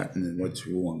is pshat and what's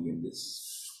wrong in this.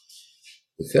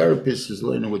 The therapist is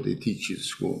learning what they teach you at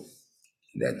school.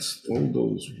 That's all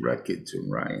those records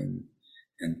and Ryan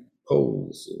and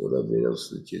polls or whatever else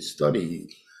that you're studying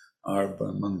are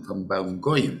among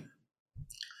goyim.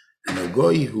 And a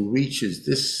goy who reaches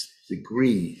this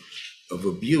degree of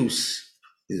abuse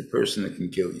is a person that can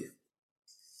kill you.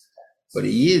 But a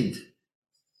yid,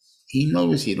 he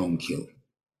knows he don't kill.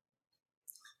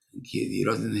 He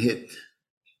doesn't hit.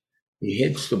 He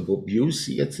hits the abuse,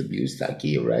 he gets abused, Taki,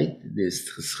 you're right. There's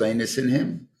chesrenes in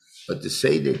him. But to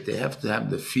say that they have to have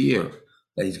the fear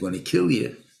that he's going to kill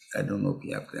you, I don't know if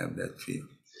you have to have that fear.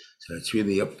 So it's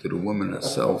really up to the woman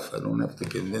herself. I don't have to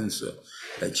convince her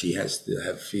that she has to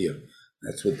have fear.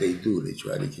 That's what they do. They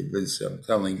try to convince her. I'm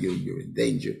telling you, you're in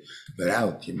danger. Get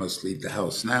out. You must leave the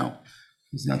house now.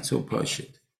 It's not so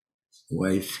pashut. The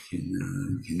wife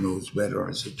knows better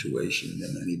our situation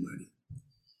than anybody.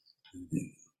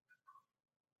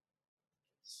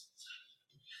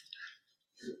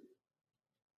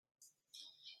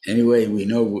 Anyway, we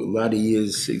know a lot of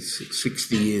years,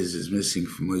 60 years is missing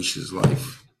from Moshe's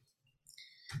life.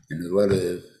 And a lot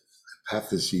of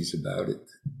hypotheses about it.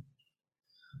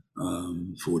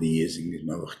 40 years in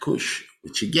Melech Kush,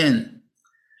 which again,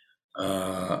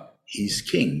 he's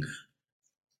king.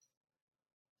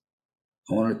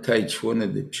 I want to touch one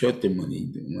of the pshatim when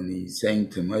he's saying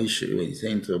to Moshe, when he's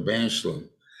saying to Rabban Shalom,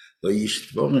 Lo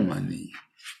yishtvorim ani.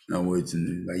 In other words,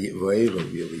 in Va'era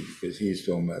really, because he's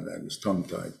talking about that, he was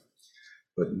tongue-tied.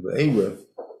 But in Va'era,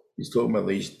 he's talking about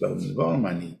Lo yishtvorim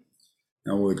ani.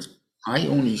 In other words, I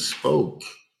only spoke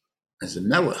as a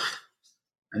melech.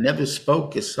 I never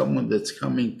spoke as someone that's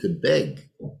coming to beg.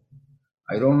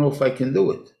 I don't know if I can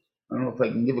do it. I don't know if I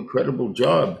can give a credible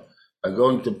job by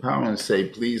going to power and say,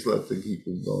 please let the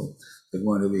people go. They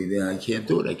want to be there. I can't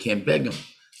do it. I can't beg them.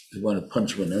 They want to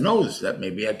punch me in the nose. That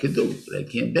maybe I could do it, but I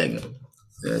can't beg them.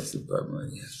 That's the problem,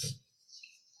 yes.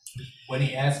 When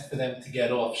he asked for them to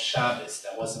get off Shabbos,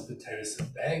 that wasn't the terrace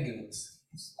of beg. It was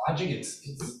logic.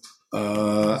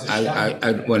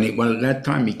 When that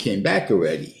time he came back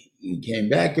already.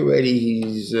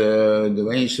 He's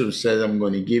the angel said, I'm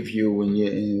going to give you when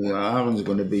Aaron's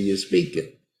going to be your speaker.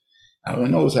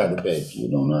 Aaron knows how to beg. You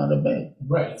don't know how to beg.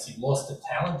 Right. So he lost the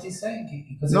talent, he's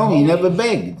saying? No, he never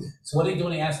begged. So what did he do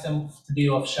when he asked them to be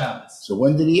off Shabbos? So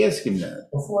when did he ask him that?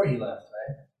 Before he left,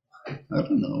 right? I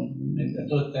don't know. I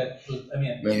thought that was,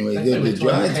 anyway, the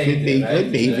judge could be.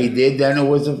 If he did, then it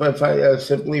was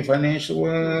simply a financial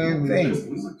thing.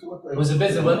 It was a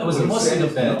business. It was a Muslim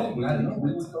affair.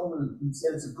 He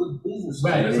said it's a good business.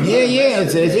 Right. Yeah.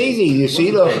 It's easy. You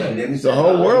see, the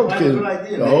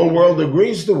whole world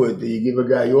agrees to it. You give a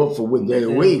guy off for 1 day a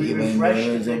week.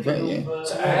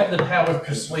 So I have the power of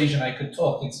persuasion. I could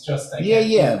talk. It's just I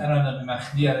don't know how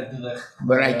to do that.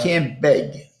 But I can't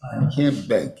beg.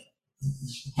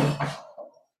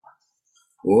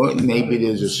 Or maybe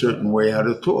there's a certain way how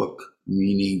to talk,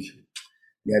 meaning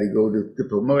you got to go to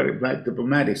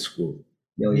diplomatic school.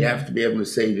 You have to be able to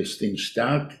say this thing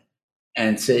stark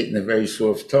and say it in a very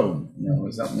soft tone,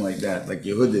 something like that, like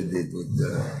Yehuda did with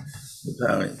the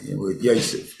parent, with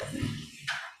Yosef.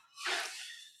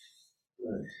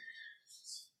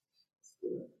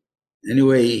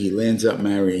 Anyway, he lands up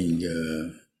marrying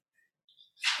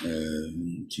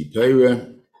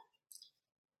Tzipora,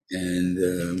 and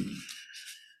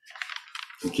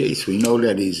okay, so we know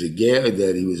that he's a ger,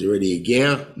 that he was already a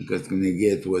ger, because when they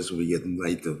get was we get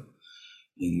later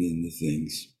in the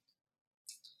things.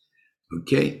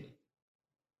 Okay.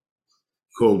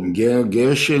 Called him ger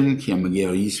Gershon, came a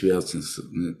ger Yisrael since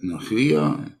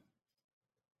Nachria.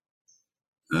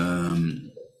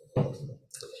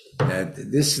 that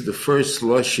this is the first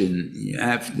lashon you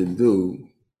have to do.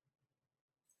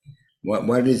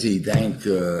 What does he thank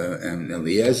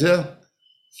Eliezer?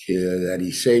 That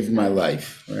he saved my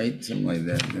life, right? Something like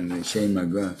that. And the Shem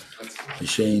Agah, the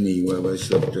Sheni, what's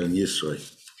up to Yisrael.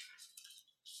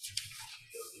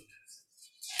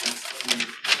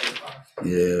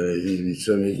 Yeah,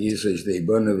 so Yisrael, they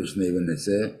bonavish neven it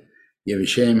say.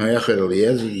 Yevshem Hayachar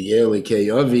Eliezer, Yeli Kei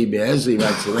Avi Be'ezli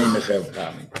Vatzelem Echav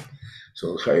Kami.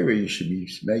 So Chayra, you should be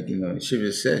making, should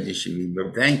have said, you should be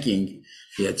thanking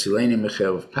the Vatzelem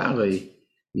Echav Pari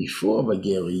before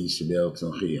Bageri Yisrael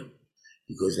Tzonchiyah.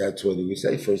 Because that's what he would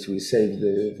say. First, we saved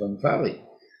from Pari.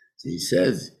 So he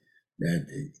says that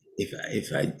if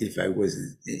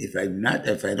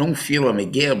I don't feel I'm a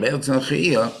ger be'eretz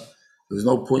Tzonchiyah, there's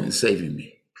no point in saving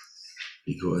me,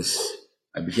 because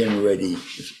I became already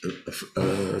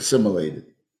assimilated.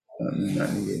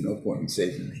 No point in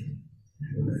saving me.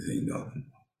 I think no.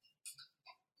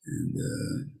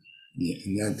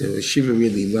 And that Shiva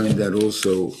really learned that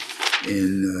also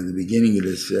in the beginning of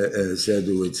the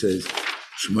Seder, it says,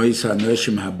 Shemos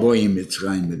hanoshim haboyim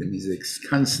mitzrayim. It means it's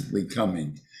constantly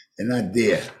coming. They're not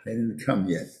there. They didn't come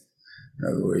yet. In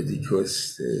other words,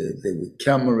 because they would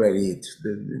come already,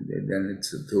 then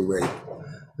it's too late.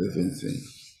 Different thing.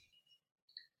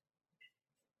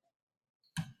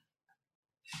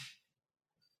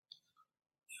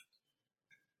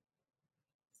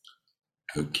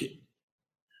 Okay.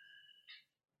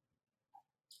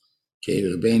 Okay, the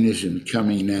Rebbeinu is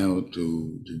coming now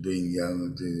to bring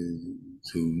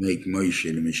to make Moshe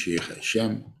the Mashiach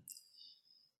Hashem,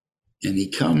 and he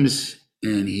comes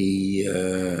and he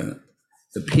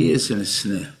appears in a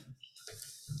snare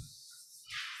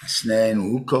in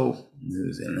Uko,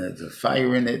 and there's a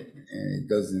fire in it, and it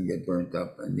doesn't get burnt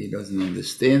up, and he doesn't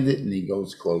understand it, and he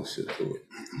goes closer to it.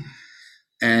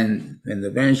 And when the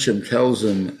Rebbeinu tells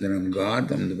him that I'm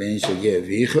God, I'm the Rebbeinu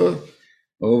Yevicha.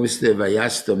 Obviously,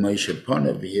 Vayasta Moshe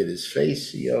Panav, he hit his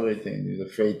face, he everything, he was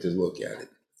afraid to look at it.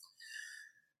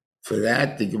 For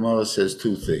that, the Gemara says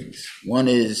two things. One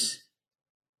is,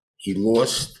 he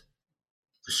lost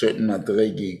a certain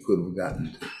madrega he could have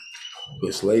gotten to.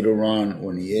 Because later on,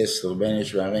 when he asked the Rebbeinu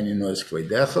V'areni Noes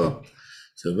Kvedecha,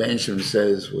 so the Rebbeinu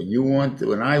says,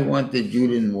 when I wanted, you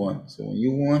didn't want. So when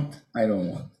you want, I don't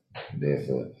want.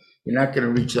 Therefore, you're not going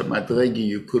to reach that madrega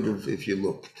you could have if you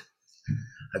looked.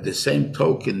 At the same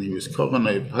token, he was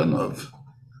Koronai Panov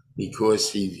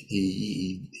because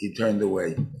he turned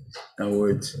away. In other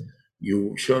words,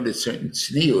 you showed a certain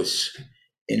tznius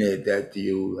in it that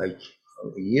you, like,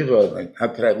 how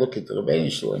could I look at the Rebbeinu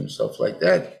Shalom, stuff like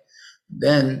that.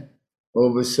 Then, all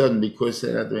of a sudden, because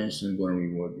that Rebbeinu is going to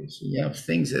reward you. So you have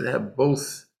things that have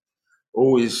both,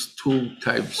 always two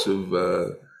types of,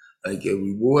 like a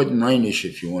reward and einish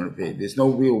if you want to pay. There's no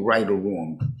real right or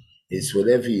wrong. It's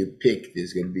whatever you pick,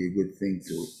 there's going to be a good thing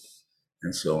to it,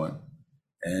 and so on.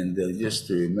 And just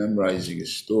memorizing a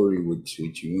story which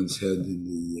you once had in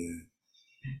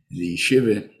the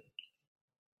yeshiva,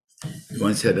 you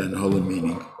once had an holy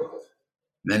meeting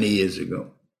many years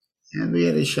ago, and we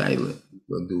had a shaila.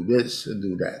 We'll do this or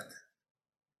do that,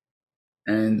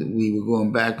 and we were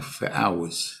going back for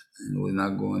hours, and we're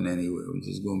not going anywhere. We're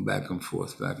just going back and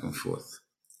forth, back and forth.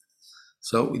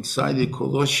 So we decided to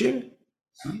call Roshir.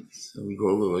 Right? So we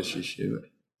go to Rosh Hashiva.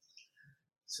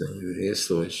 So we asked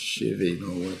the Rosh Hashiva, you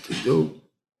know what to do.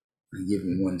 I give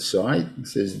him one side and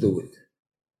says, do it.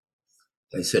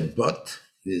 I said, but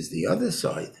there's the other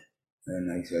side.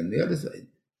 And I said, the other side,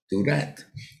 do that.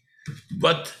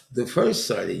 But the first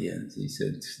side again, he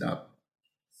said, stop.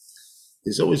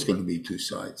 There's always going to be two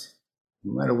sides.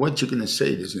 No matter what you're going to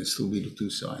say, there's going to still be the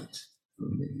two sides.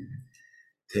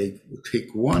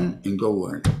 Take one and go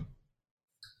learn.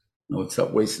 No,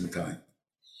 stop wasting time.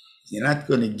 You're not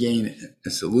going to gain a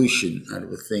solution out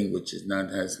of a thing which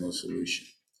has no solution.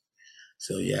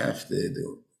 So you have to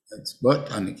do it. But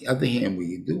on the other hand, what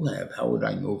you do have, how would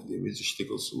I know if there is a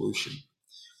shtickle solution?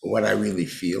 Or what I really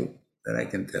feel that I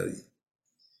can tell you.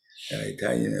 And I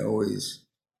tell you, I always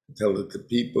tell it to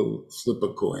people, flip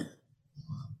a coin.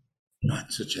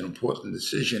 Not such an important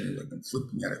decision as I'm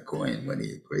flipping at a coin. What are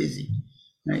you, crazy?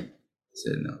 Right? I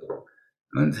said, no.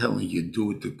 I'm telling you, do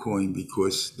with the coin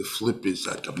because the flip is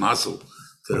like a muzzle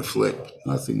to the flip.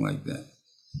 Nothing like that.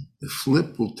 The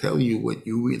flip will tell you what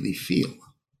you really feel.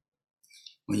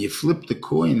 When you flip the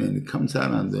coin and it comes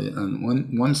out on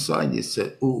one side, you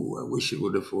say, "Oh, I wish it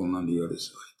would have fallen on the other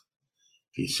side."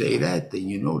 If you say that, then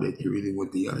you know that you really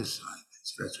want the other side.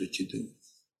 So that's what you do.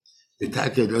 If the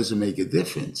taka doesn't make a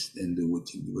difference, then do what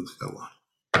fell on.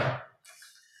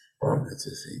 That's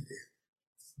the thing there.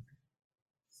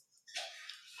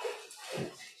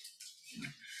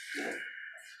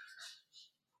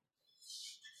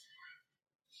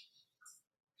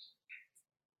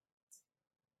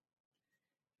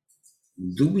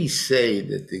 do we say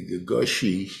that the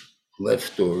Gagoshi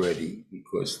left already?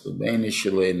 Because the Bnei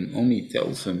Shalem only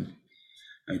tells him,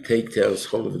 I take tells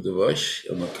Cholov Devosh,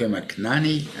 Amakem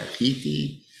Aknani,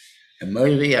 Achiti,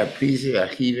 Amori, Apizi,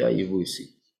 Achiva, Yevusi.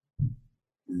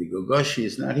 And the Gagoshi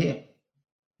is not here.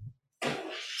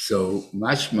 So,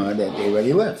 mashma that they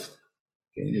already left.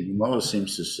 Okay, the Gemara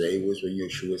seems to say it was when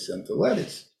Yeshua sent the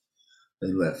letters,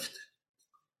 they left.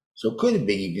 So could it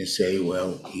be you can say,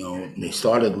 well, they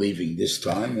started leaving this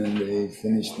time and they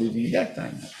finished leaving that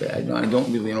time. Okay, I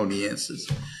don't really know the answers.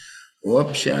 What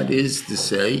pshat is to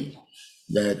say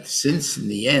that since in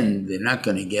the end they're not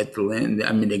going to get the land,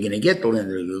 they're going to get the land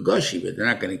of the Gagoshi, but they're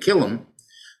not going to kill him.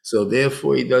 So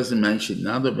therefore he doesn't mention,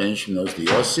 now the mention knows the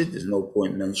Yosid, there's no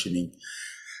point mentioning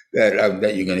that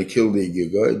you're going to kill the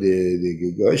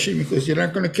Gagoshi because you're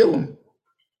not going to kill him.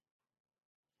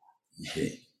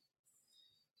 Okay.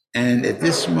 And at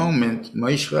this moment,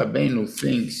 Moshe Rabbeinu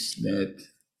thinks that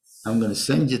I'm going to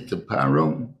send you to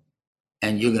Paro,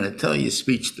 and you're going to tell your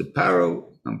speech to Paro,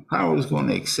 and Paro is going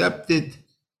to accept it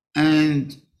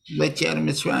and let you out of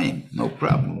Mitzrayim. No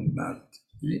problem about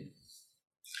it. Right?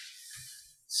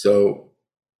 So,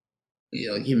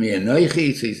 give me a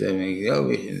noichi. He said,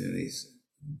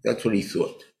 that's what he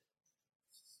thought.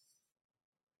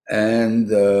 And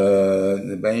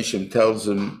the Banishim tells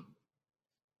him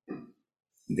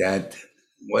that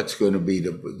what's going to be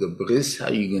the bris, how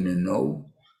you going to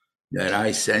know that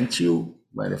I sent you?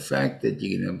 By the fact that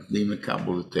you're going to be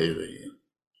Mekabel Torah.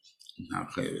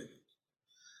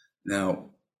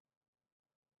 Now,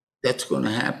 that's going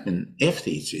to happen after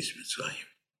Yitzis Mitzrayim.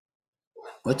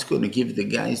 What's going to give the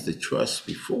guys the trust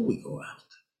before we go out?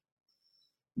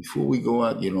 Before we go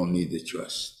out, you don't need the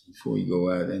trust. Before we go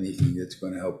out, anything that's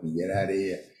going to help me get out of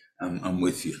here, I'm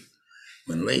with you.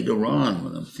 When later on,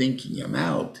 when I'm thinking I'm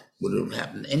out, would it have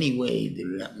happened anyway?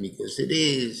 Did it happen because it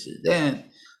is, that?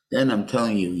 Then I'm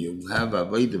telling you, you have a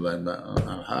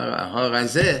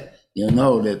Harazeh, you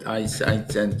know that I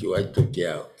sent you, I took you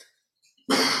out.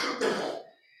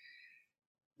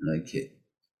 Okay.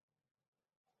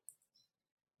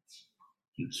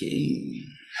 Okay.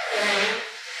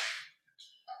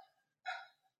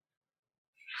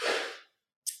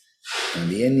 And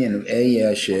the Indian of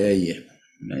Eya She'eya,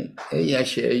 right? Eya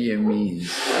She'eya means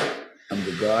I'm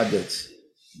the God that's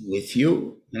with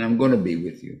you, and I'm going to be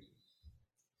with you.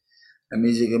 That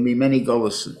means there are going to be many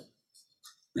gullus,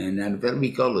 and out of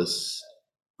every gullus,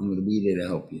 I'm going to be there to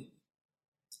help you.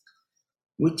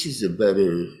 Which is a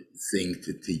better thing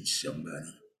to teach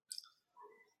somebody?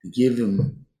 To give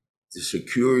them the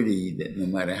security that no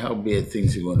matter how bad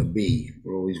things are going to be,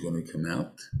 we're always going to come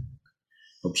out.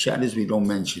 But pshat is we don't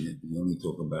mention it, we only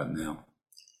talk about now.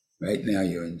 Right now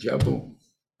you're in trouble,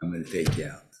 I'm going to take you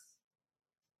out.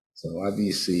 So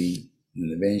obviously,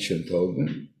 the Bensham told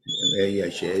them,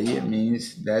 it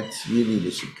means that's really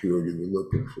the security we're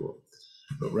looking for.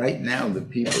 But right now, the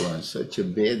people are in such a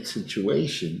bad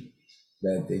situation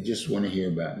that they just want to hear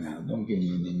about now. Don't give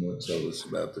me any more tellers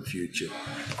about the future.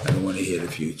 I don't want to hear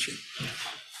the future.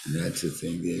 And that's the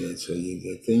thing. So you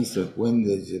get things that when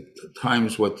there's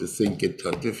times what to think at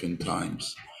different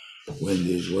times, when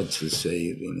there's what to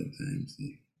say at different times.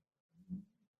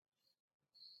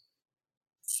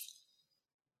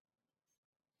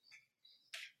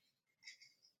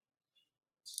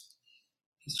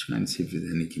 Just trying to see if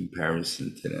there's any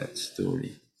comparison to that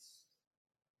story.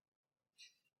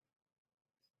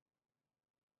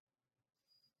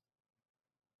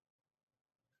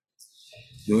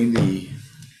 During the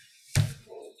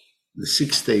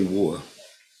 6-Day War,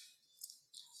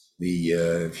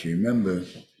 if you remember,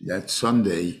 that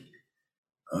Sunday,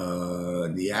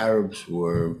 the Arabs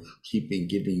were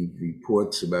giving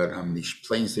reports about how many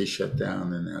planes they shut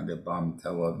down and how they bombed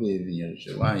Tel Aviv and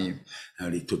Yerushalayim,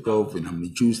 how they took over and how many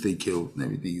Jews they killed and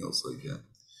everything else like that.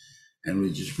 And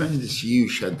we just ran this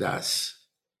huge shadas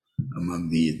among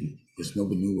the Yidden because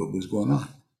nobody knew what was going on.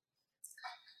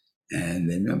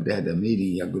 And I remember they had a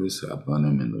meeting, Yagurus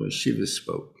Rabbanim, and the Rosh Yeshiva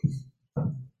spoke.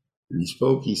 And he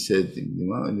spoke, he said,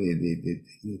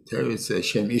 the terrorist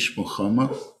Hashem Ish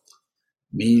Muhammad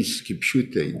means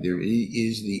Kipshute. There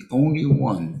is the only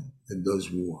one that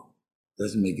does war.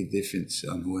 Doesn't make a difference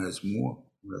on who has more,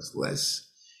 who has less.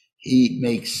 He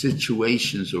makes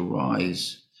situations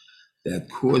arise that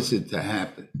cause it to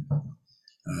happen.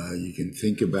 You can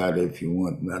think about it if you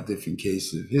want about different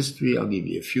cases of history. I'll give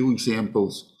you a few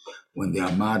examples. When the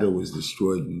Armada was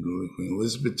destroyed in Queen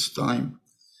Elizabeth's time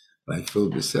by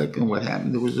Philip II, what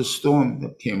happened? There was a storm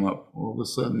that came up. All of a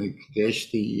sudden, it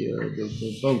dashed the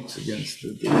boats against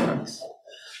the rocks.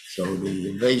 So the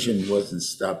invasion wasn't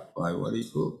stopped by what he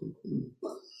called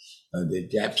The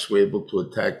Japs were able to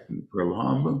attack Pearl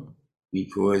Harbor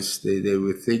because they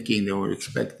were thinking, they were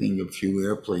expecting a few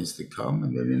airplanes to come,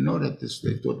 and they didn't know that they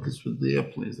thought this was the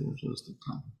airplanes that were supposed to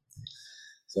come.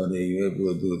 So they were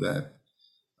able to do that.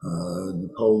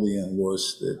 Napoleon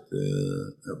lost at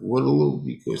Waterloo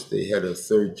because they had a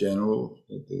third general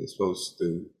that they were supposed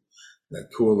to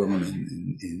call him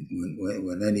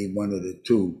when any one of the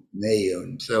two, Ney or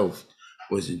himself,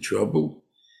 was in trouble.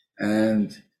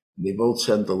 And they both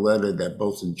sent a letter that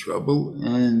both in trouble,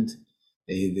 and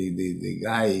the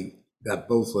guy got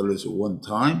both letters at one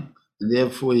time, and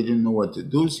therefore he didn't know what to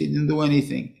do, so he didn't do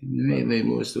anything. And they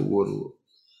lost the Waterloo.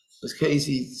 It's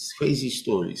crazy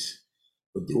stories.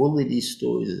 But all of these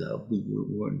stories are big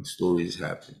stories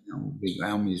happen. Big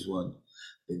armies won.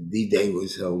 The D-Day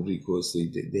was held because they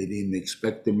didn't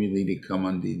expect them really to come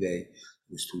on D-Day. It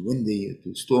was too windy,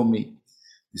 too stormy,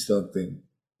 and something.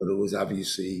 But it was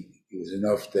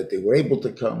enough that they were able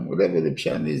to come, whatever the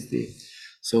pshat is there.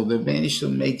 So the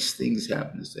Banishal makes things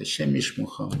happen. It's Hashem Ish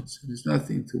Muhammad. So there's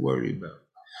nothing to worry about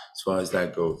as far as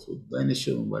that goes. With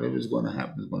Banishal, whatever's going to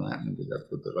happen is going to happen because that's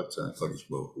what the Ratzon HaKadosh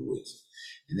Baruch Hu is.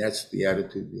 And that's the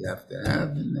attitude we have to have.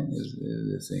 And that was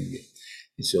the thing.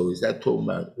 And so is that talking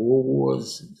about all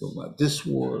wars? Talking about this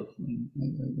war?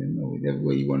 Whatever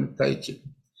way you want to touch it.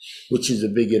 Which is a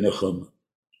big Nechama.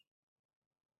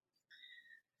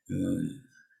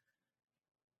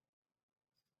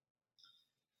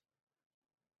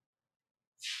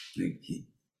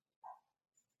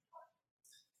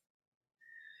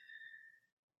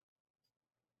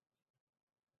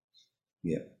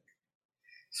 Yeah.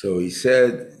 So he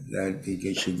said that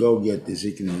he should go get the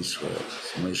Zikn Israel.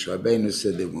 So Moshe Rabbeinu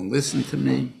said they won't listen to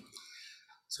me.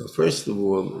 So first of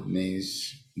all, it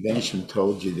means Benshim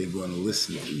told you they're going to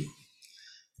listen to you.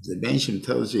 If the Benshim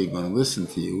tells you they're going to listen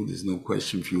to you, there's no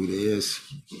question for you to ask,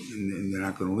 and they're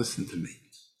not going to listen to me.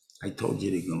 I told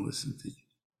you they're going to listen to you.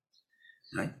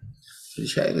 Right? So the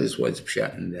Shaila is what's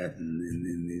pshat in that,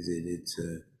 and it's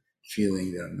a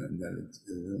feeling that it's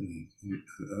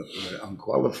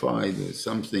unqualified or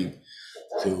something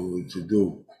to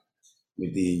do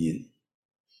with the union.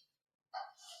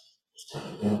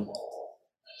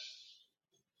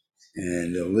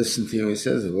 And they'll listen to you. It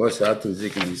says, the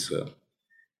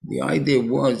idea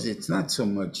was, it's not so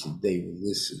much that they will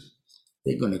listen.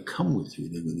 They're going to come with you.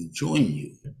 They're going to join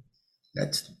you.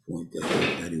 That's the point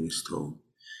that he was told.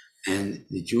 And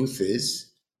the truth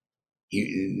is,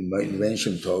 the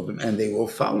invention told them, and they all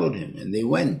followed him, and they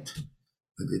went.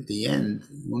 But at the end,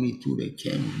 only two that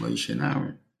came, Moshe and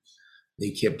Aaron.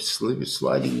 They kept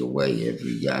sliding away,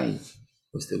 every guy,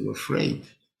 because they were afraid.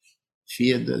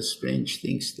 Fear does strange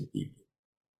things to people.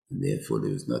 And therefore,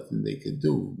 there was nothing they could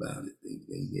do about it.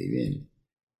 They gave in.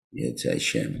 Yetz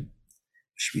Hashem.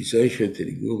 Shmizoisha to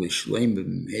the Gula, Shlem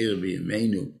b'meir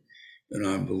b'yameinu. And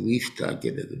our belief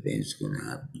target that the event is going to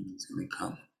happen. It's going to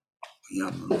come.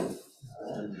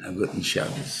 Have a good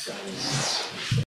Shabbos.